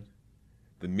on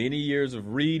the many years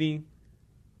of reading,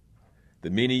 the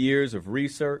many years of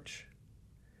research,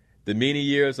 the many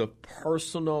years of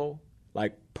personal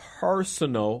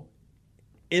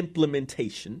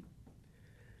implementation,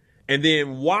 and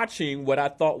then watching what I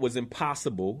thought was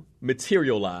impossible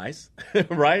materialize,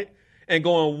 right? And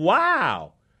going,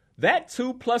 wow, that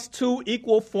 2 + 2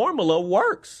 = formula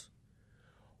works.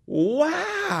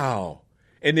 Wow.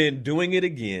 And then doing it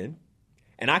again.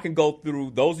 And I can go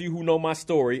through, those of you who know my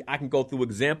story, I can go through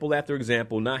example after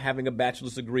example, not having a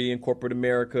bachelor's degree in corporate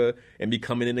America and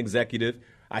becoming an executive.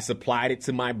 I supplied it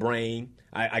to my brain.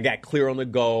 I got clear on the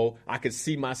goal. I could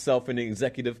see myself in the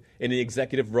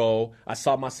executive role. I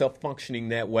saw myself functioning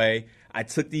that way. I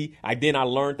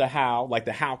learned the how, like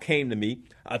the how came to me.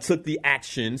 I took the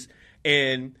actions,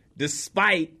 and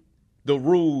despite the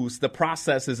rules, the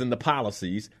processes, and the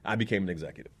policies, I became an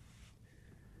executive.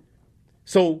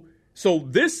 So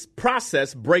this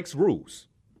process breaks rules.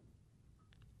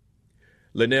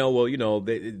 Linnell, well,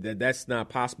 that's not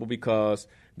possible because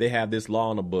they have this law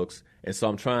on the books. And so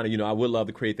I'm trying to, I would love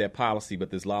to create that policy,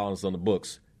 but this law is on the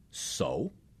books.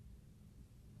 So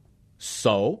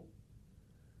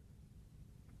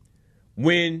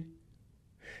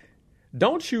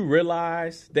don't you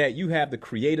realize that you have the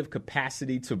creative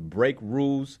capacity to break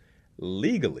rules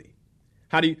legally?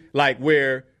 How do you,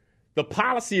 where the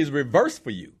policy is reversed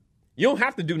for you? You don't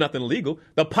have to do nothing illegal.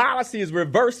 The policy is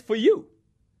reversed for you.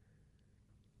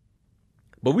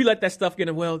 But we let that stuff get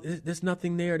in. Well, there's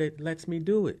nothing there that lets me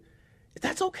do it.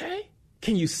 That's okay.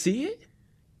 Can you see it?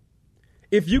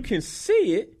 If you can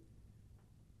see it,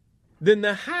 then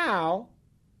the how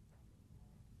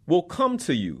will come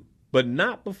to you, but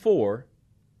not before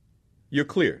you're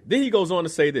clear. Then he goes on to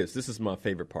say this. This is my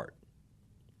favorite part.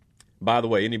 By the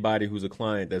way, anybody who's a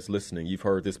client that's listening, you've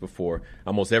heard this before.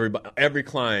 Almost every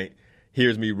client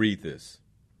hears me read this.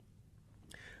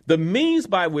 The means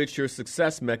by which your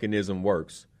success mechanism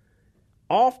works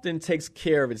often takes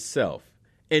care of itself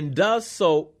and does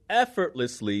so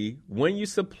effortlessly when you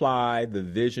supply the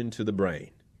vision to the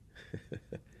brain.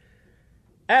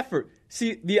 Effort.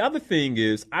 See, the other thing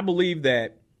is, I believe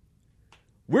that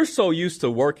we're so used to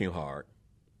working hard.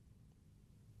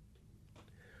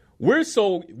 We're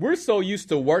so used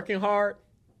to working hard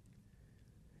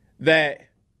that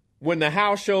when the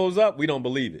how shows up, we don't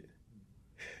believe it.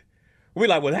 We're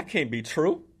like, well, that can't be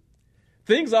true.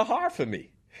 Things are hard for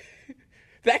me.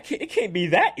 It can't be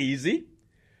that easy.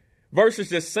 Versus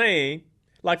just saying,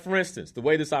 like, for instance, the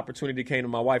way this opportunity came to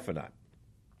my wife and I,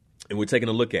 and we're taking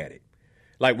a look at it.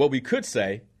 Like, what we could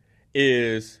say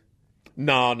is,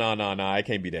 no, it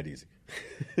can't be that easy.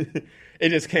 It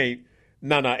just can't.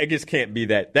 It just can't be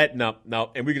that.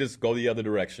 No. And we can just go the other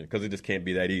direction because it just can't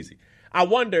be that easy. I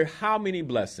wonder how many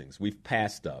blessings we've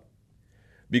passed up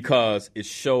because it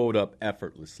showed up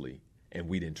effortlessly and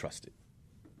we didn't trust it.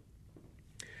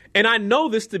 And I know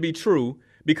this to be true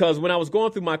because when I was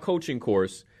going through my coaching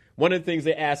course, one of the things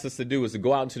they asked us to do is to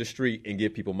go out into the street and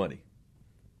give people money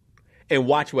and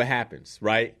watch what happens,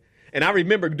 right? And I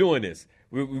remember doing this.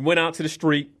 We went out to the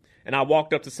street and I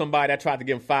walked up to somebody. I tried to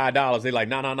give them $5. They're like,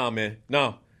 no, man.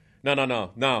 No.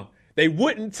 They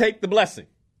wouldn't take the blessing.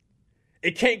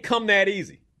 It can't come that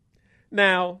easy.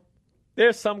 Now,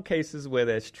 there's some cases where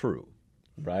that's true,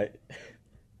 right?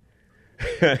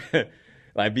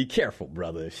 Like, be careful,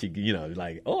 brother. She,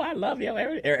 like, oh, I love you.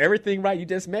 Everything right. You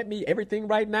just met me. Everything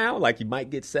right now. Like, you might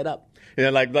get set up.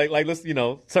 Like, let's,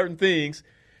 certain things.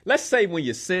 Let's say when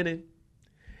you're sinning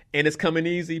and it's coming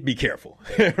easy, be careful,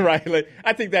 right? Like,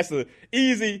 I think that's an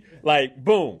easy,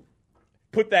 boom,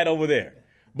 put that over there.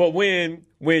 But when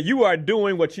you are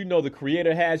doing what you know the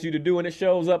Creator has you to do and it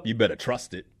shows up, you better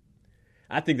trust it.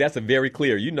 I think that's a very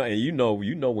clear, you know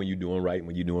when you're doing right and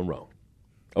when you're doing wrong.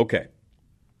 Okay.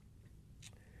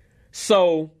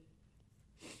 So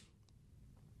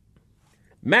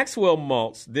Maxwell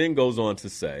Maltz then goes on to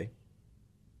say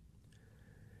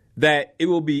that it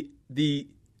will be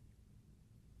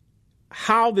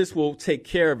how this will take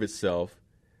care of itself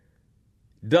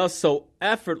does so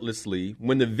effortlessly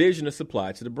when the vision is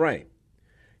supplied to the brain.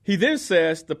 He then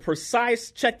says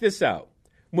check this out.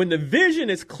 When the vision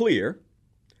is clear,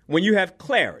 when you have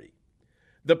clarity,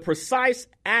 the precise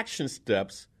action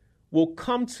steps will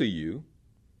come to you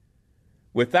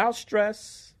without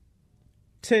stress,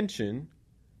 tension,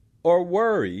 or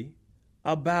worry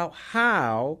about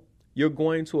how you're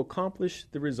going to accomplish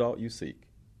the result you seek.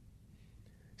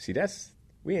 See,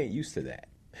 we ain't used to that.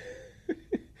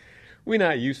 We're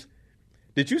not used.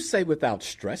 Did you say without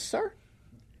stress, sir?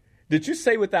 Did you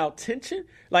say without tension?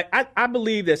 Like, I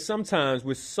believe that sometimes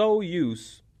we're so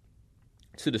used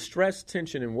to the stress,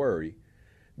 tension, and worry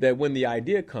that when the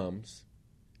idea comes,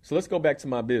 so let's go back to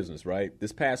my business, right?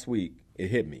 This past week, it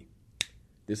hit me.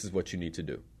 This is what you need to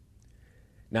do.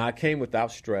 Now, I came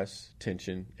without stress,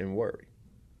 tension, and worry.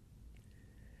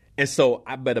 And so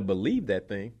I better believe that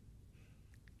thing.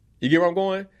 You get where I'm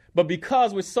going? But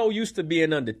because we're so used to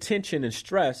being under tension and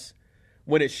stress,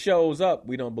 when it shows up,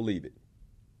 we don't believe it.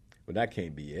 But that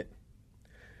can't be it.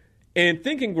 In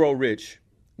Think and Grow Rich,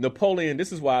 Napoleon,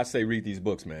 this is why I say read these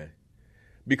books, man.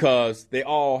 Because they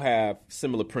all have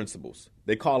similar principles.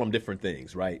 They call them different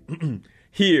things, right?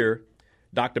 Here,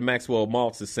 Dr. Maxwell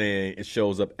Maltz is saying it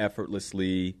shows up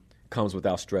effortlessly, comes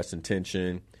without stress and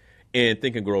tension. And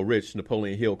Think and Grow Rich,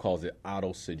 Napoleon Hill calls it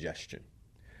autosuggestion.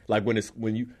 Like when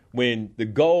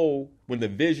the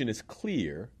vision is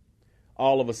clear,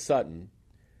 all of a sudden,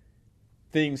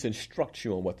 things instruct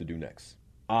you on what to do next.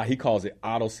 He calls it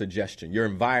autosuggestion. Your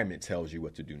environment tells you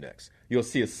what to do next. You'll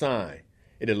see a sign.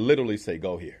 It'll literally say,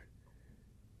 go here.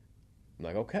 I'm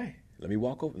like, okay, let me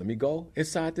walk over. Let me go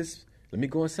inside this. Let me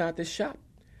go inside this shop.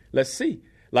 Let's see.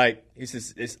 Like, he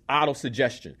says, it's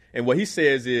autosuggestion. And what he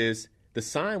says is the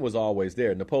sign was always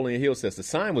there. Napoleon Hill says the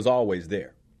sign was always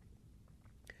there.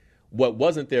 What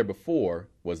wasn't there before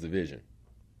was the vision.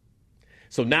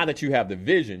 So now that you have the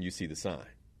vision, you see the sign.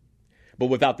 But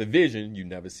without the vision, you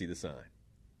never see the sign.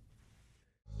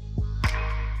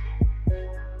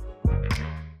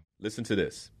 Listen to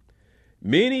this.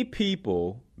 Many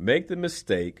people make the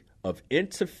mistake of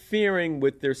interfering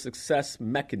with their success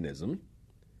mechanism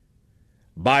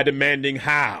by demanding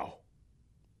how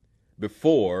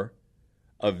before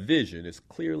a vision is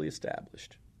clearly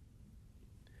established.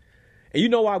 And you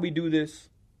know why we do this?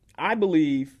 I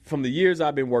believe from the years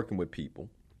I've been working with people,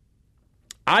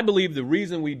 I believe the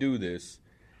reason we do this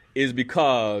is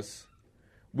because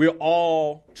we're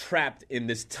all trapped in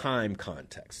this time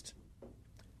context.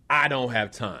 I don't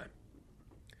have time.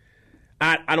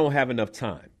 I don't have enough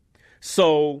time.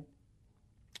 So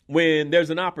when there's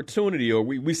an opportunity or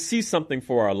we see something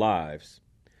for our lives,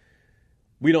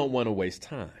 we don't want to waste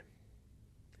time.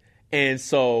 And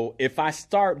so if I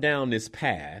start down this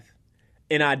path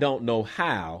and I don't know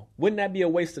how, wouldn't that be a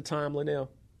waste of time,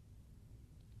 Linnell?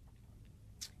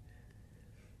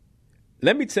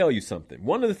 Let me tell you something.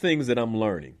 One of the things that I'm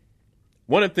learning,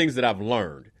 one of the things that I've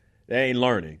learned, that ain't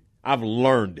learning, I've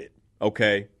learned it,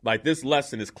 okay? Like this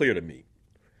lesson is clear to me.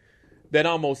 That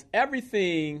almost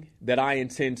everything that I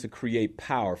intend to create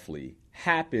powerfully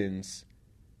happens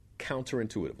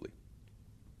counterintuitively.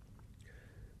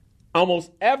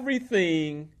 Almost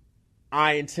everything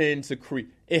I intend to create,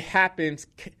 it happens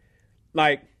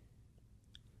like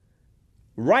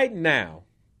right now.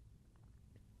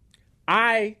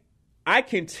 I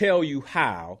can tell you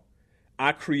how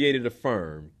I created a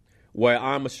firm where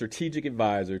I'm a strategic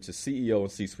advisor to CEO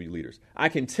and C-suite leaders. I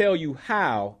can tell you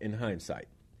how in hindsight.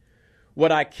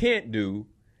 What I can't do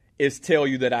is tell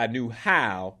you that I knew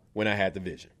how when I had the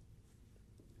vision.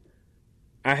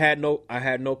 I had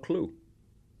no clue.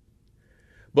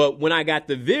 But when I got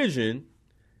the vision,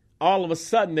 all of a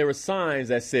sudden there were signs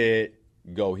that said,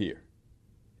 go here.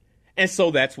 And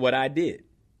so that's what I did.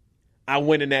 I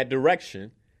went in that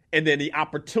direction, and then the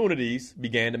opportunities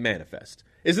began to manifest.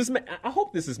 I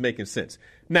hope this is making sense.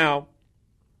 Now,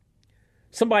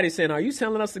 somebody's saying, are you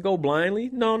telling us to go blindly?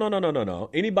 No.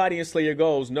 Anybody in Slay Your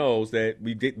Goals knows that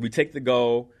we take the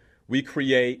goal, we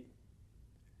create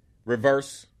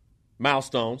reverse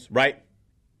milestones, right?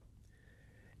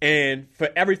 And for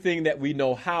everything that we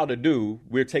know how to do,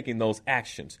 we're taking those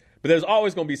actions. But there's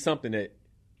always going to be something that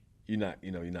you're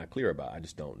not clear about. I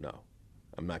just don't know.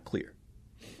 I'm not clear.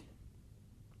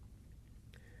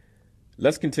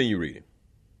 Let's continue reading.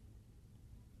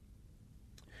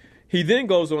 He then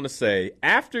goes on to say,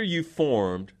 after you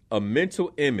formed a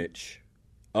mental image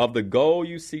of the goal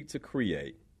you seek to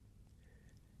create,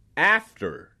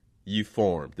 after you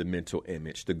formed the mental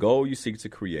image, the goal you seek to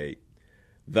create,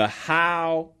 the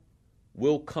how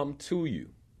will come to you,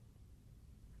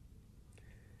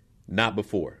 not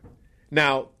before.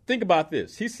 Now, think about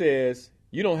this. He says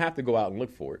you don't have to go out and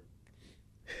look for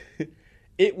it.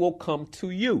 It will come to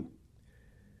you.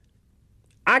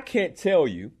 I can't tell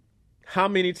you how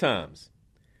many times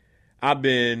I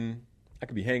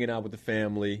could be hanging out with the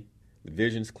family, the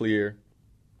vision's clear.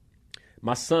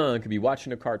 My son could be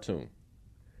watching a cartoon.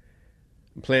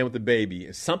 I'm playing with the baby,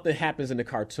 and something happens in the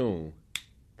cartoon.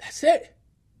 That's it.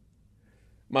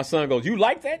 My son goes, you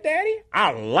like that, Daddy?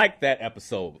 I like that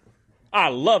episode. I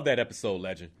love that episode,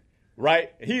 Legend.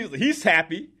 Right? He's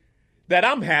happy that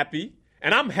I'm happy,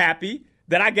 and I'm happy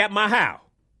that I got my how.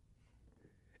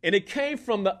 And it came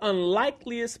from the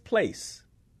unlikeliest place,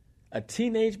 a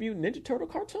Teenage Mutant Ninja Turtle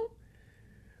cartoon.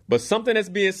 But something that's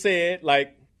being said,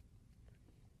 like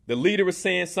the leader was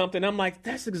saying something, I'm like,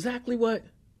 that's exactly what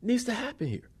needs to happen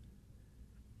here.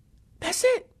 That's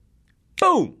it.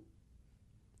 Boom.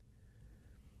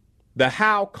 The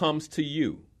how comes to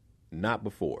you, not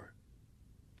before.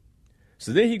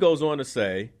 So then he goes on to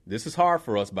say, this is hard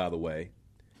for us, by the way,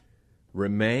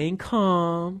 remain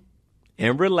calm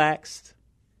and relaxed.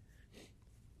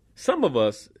 Some of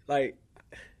us,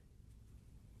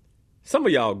 some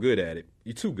of y'all good at it.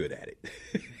 You're too good at it.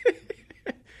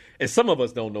 And some of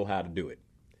us don't know how to do it.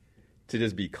 To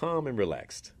just be calm and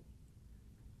relaxed.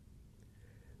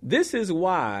 This is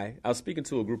why I was speaking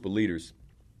to a group of leaders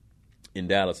in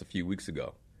Dallas a few weeks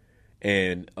ago.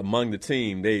 And among the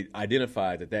team, they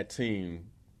identified that team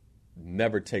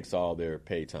never takes all their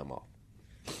paid time off.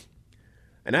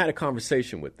 And I had a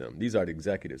conversation with them. These are the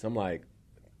executives. I'm like,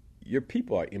 your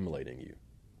people are emulating you.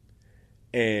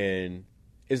 And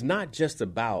it's not just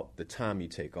about the time you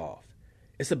take off.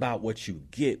 It's about what you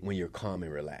get when you're calm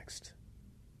and relaxed.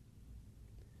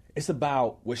 It's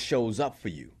about what shows up for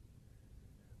you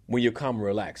when you're calm and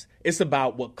relaxed. It's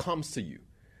about what comes to you.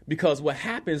 Because what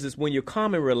happens is when you're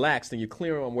calm and relaxed and you're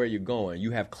clear on where you're going,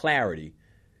 you have clarity.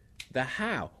 The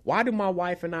how. Why do my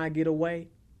wife and I get away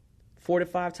 4 to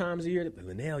 5 times a year?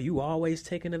 Linnell, you always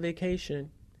taking a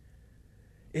vacation.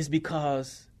 It's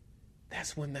because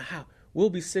that's when the how. We'll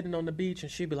be sitting on the beach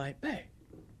and she'll be like, babe,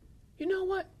 you know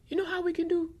what? You know how we can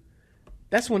do?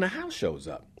 That's when the how shows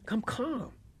up. I'm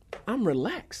calm. I'm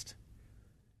relaxed.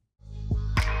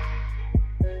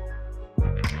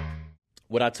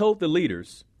 What I told the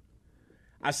leaders,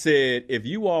 I said, if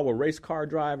you all were race car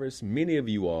drivers, many of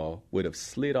you all would have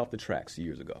slid off the tracks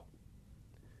years ago.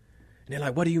 And they're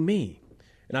like, what do you mean?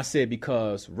 And I said,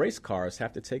 because race cars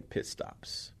have to take pit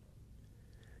stops.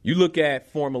 You look at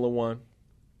Formula One,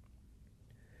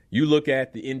 you look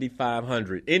at the Indy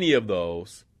 500, any of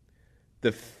those,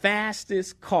 the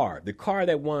fastest car, the car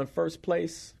that won first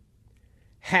place,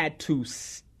 had to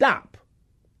stop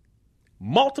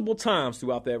multiple times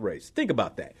throughout that race. Think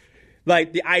about that.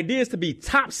 Like, the idea is to be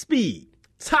top speed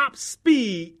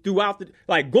throughout the,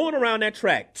 like going around that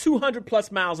track, 200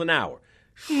 plus miles an hour.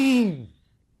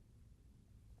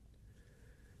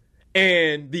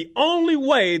 And the only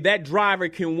way that driver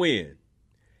can win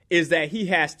is that he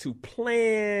has to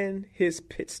plan his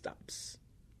pit stops.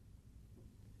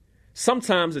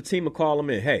 Sometimes the team will call him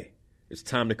in. Hey, it's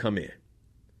time to come in.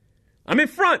 I'm in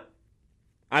front.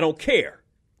 I don't care.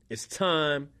 It's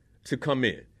time to come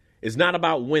in. It's not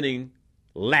about winning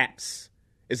laps.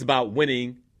 It's about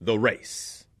winning the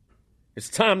race. It's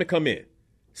time to come in.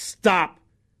 Stop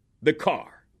the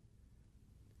car.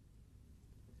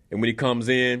 And when he comes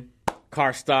in,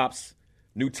 car stops,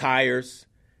 new tires.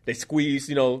 They squeeze,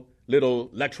 little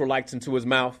electrolytes into his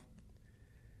mouth.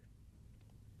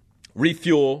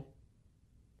 Refuel.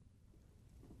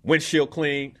 Windshield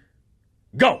clean.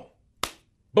 Go.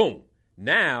 Boom.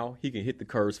 Now he can hit the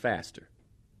curves faster.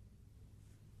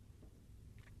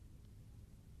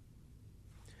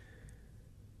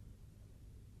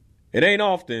 It ain't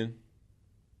often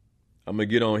I'm going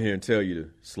to get on here and tell you to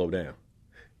slow down.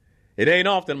 It ain't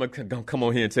often I'm going to come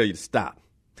on here and tell you to stop.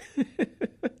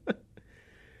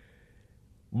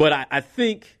 But I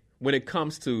think when it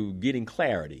comes to getting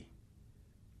clarity,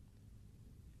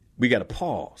 we got to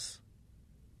pause.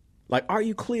 Like, are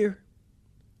you clear?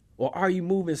 Or are you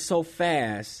moving so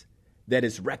fast that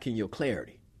it's wrecking your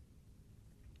clarity?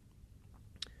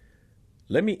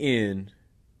 Let me end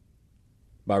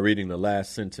by reading the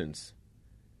last sentence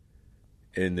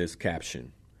in this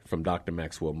caption from Dr.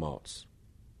 Maxwell Maltz.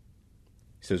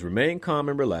 He says, remain calm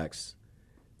and relaxed.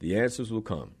 The answers will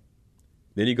come.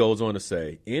 Then he goes on to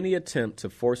say, any attempt to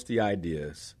force the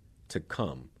ideas to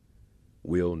come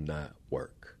will not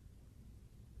work.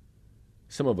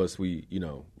 Some of us, we're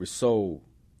so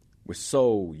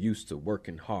used to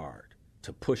working hard,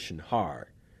 to pushing hard,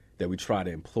 that we try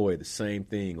to employ the same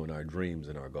thing on our dreams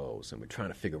and our goals. And we're trying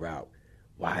to figure out,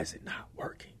 why is it not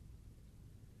working?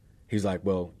 He's like,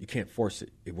 well, you can't force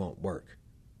it. It won't work.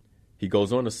 He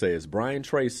goes on to say, as Brian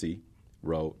Tracy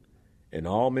wrote, in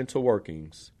all mental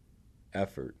workings,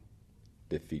 effort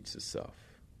defeats itself.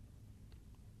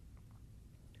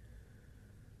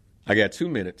 I got 2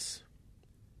 minutes.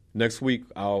 Next week,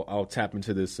 I'll tap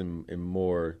into this in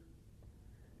more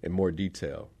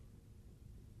detail.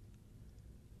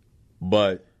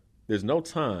 But there's no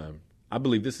time. I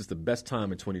believe this is the best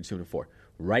time in 2024,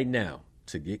 right now,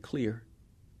 to get clear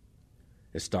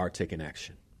and start taking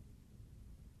action.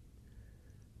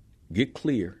 Get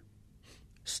clear,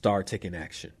 start taking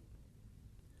action.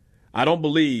 I don't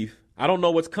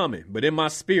know what's coming, but in my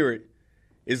spirit,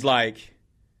 it's like,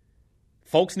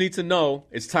 folks need to know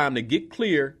it's time to get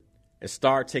clear and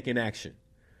start taking action.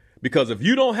 Because if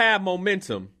you don't have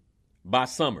momentum by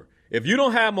summer, if you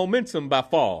don't have momentum by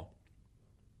fall,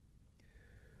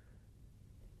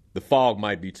 the fog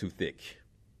might be too thick.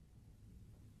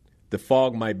 The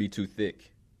fog might be too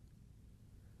thick.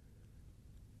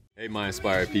 Hey, my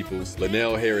inspired peoples.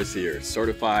 Linnell Harris here,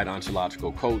 certified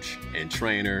ontological coach and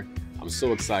trainer. I'm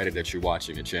so excited that you're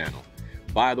watching the channel.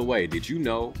 By the way, did you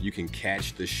know you can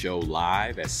catch the show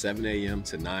live at 7 a.m.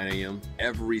 to 9 a.m.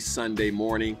 every Sunday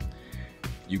morning?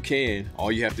 You can.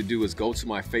 All you have to do is go to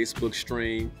my Facebook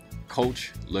stream,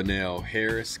 Coach Linnell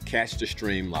Harris. Catch the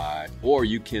stream live, or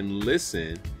you can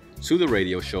listen to the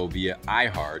radio show via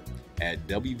iHeart at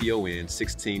WVON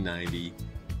 1690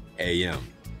 AM.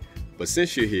 But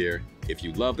since you're here, if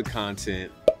you love the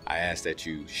content, I ask that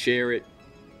you share it,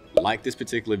 like this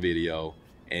particular video,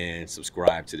 and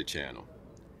subscribe to the channel.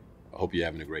 I hope you're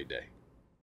having a great day.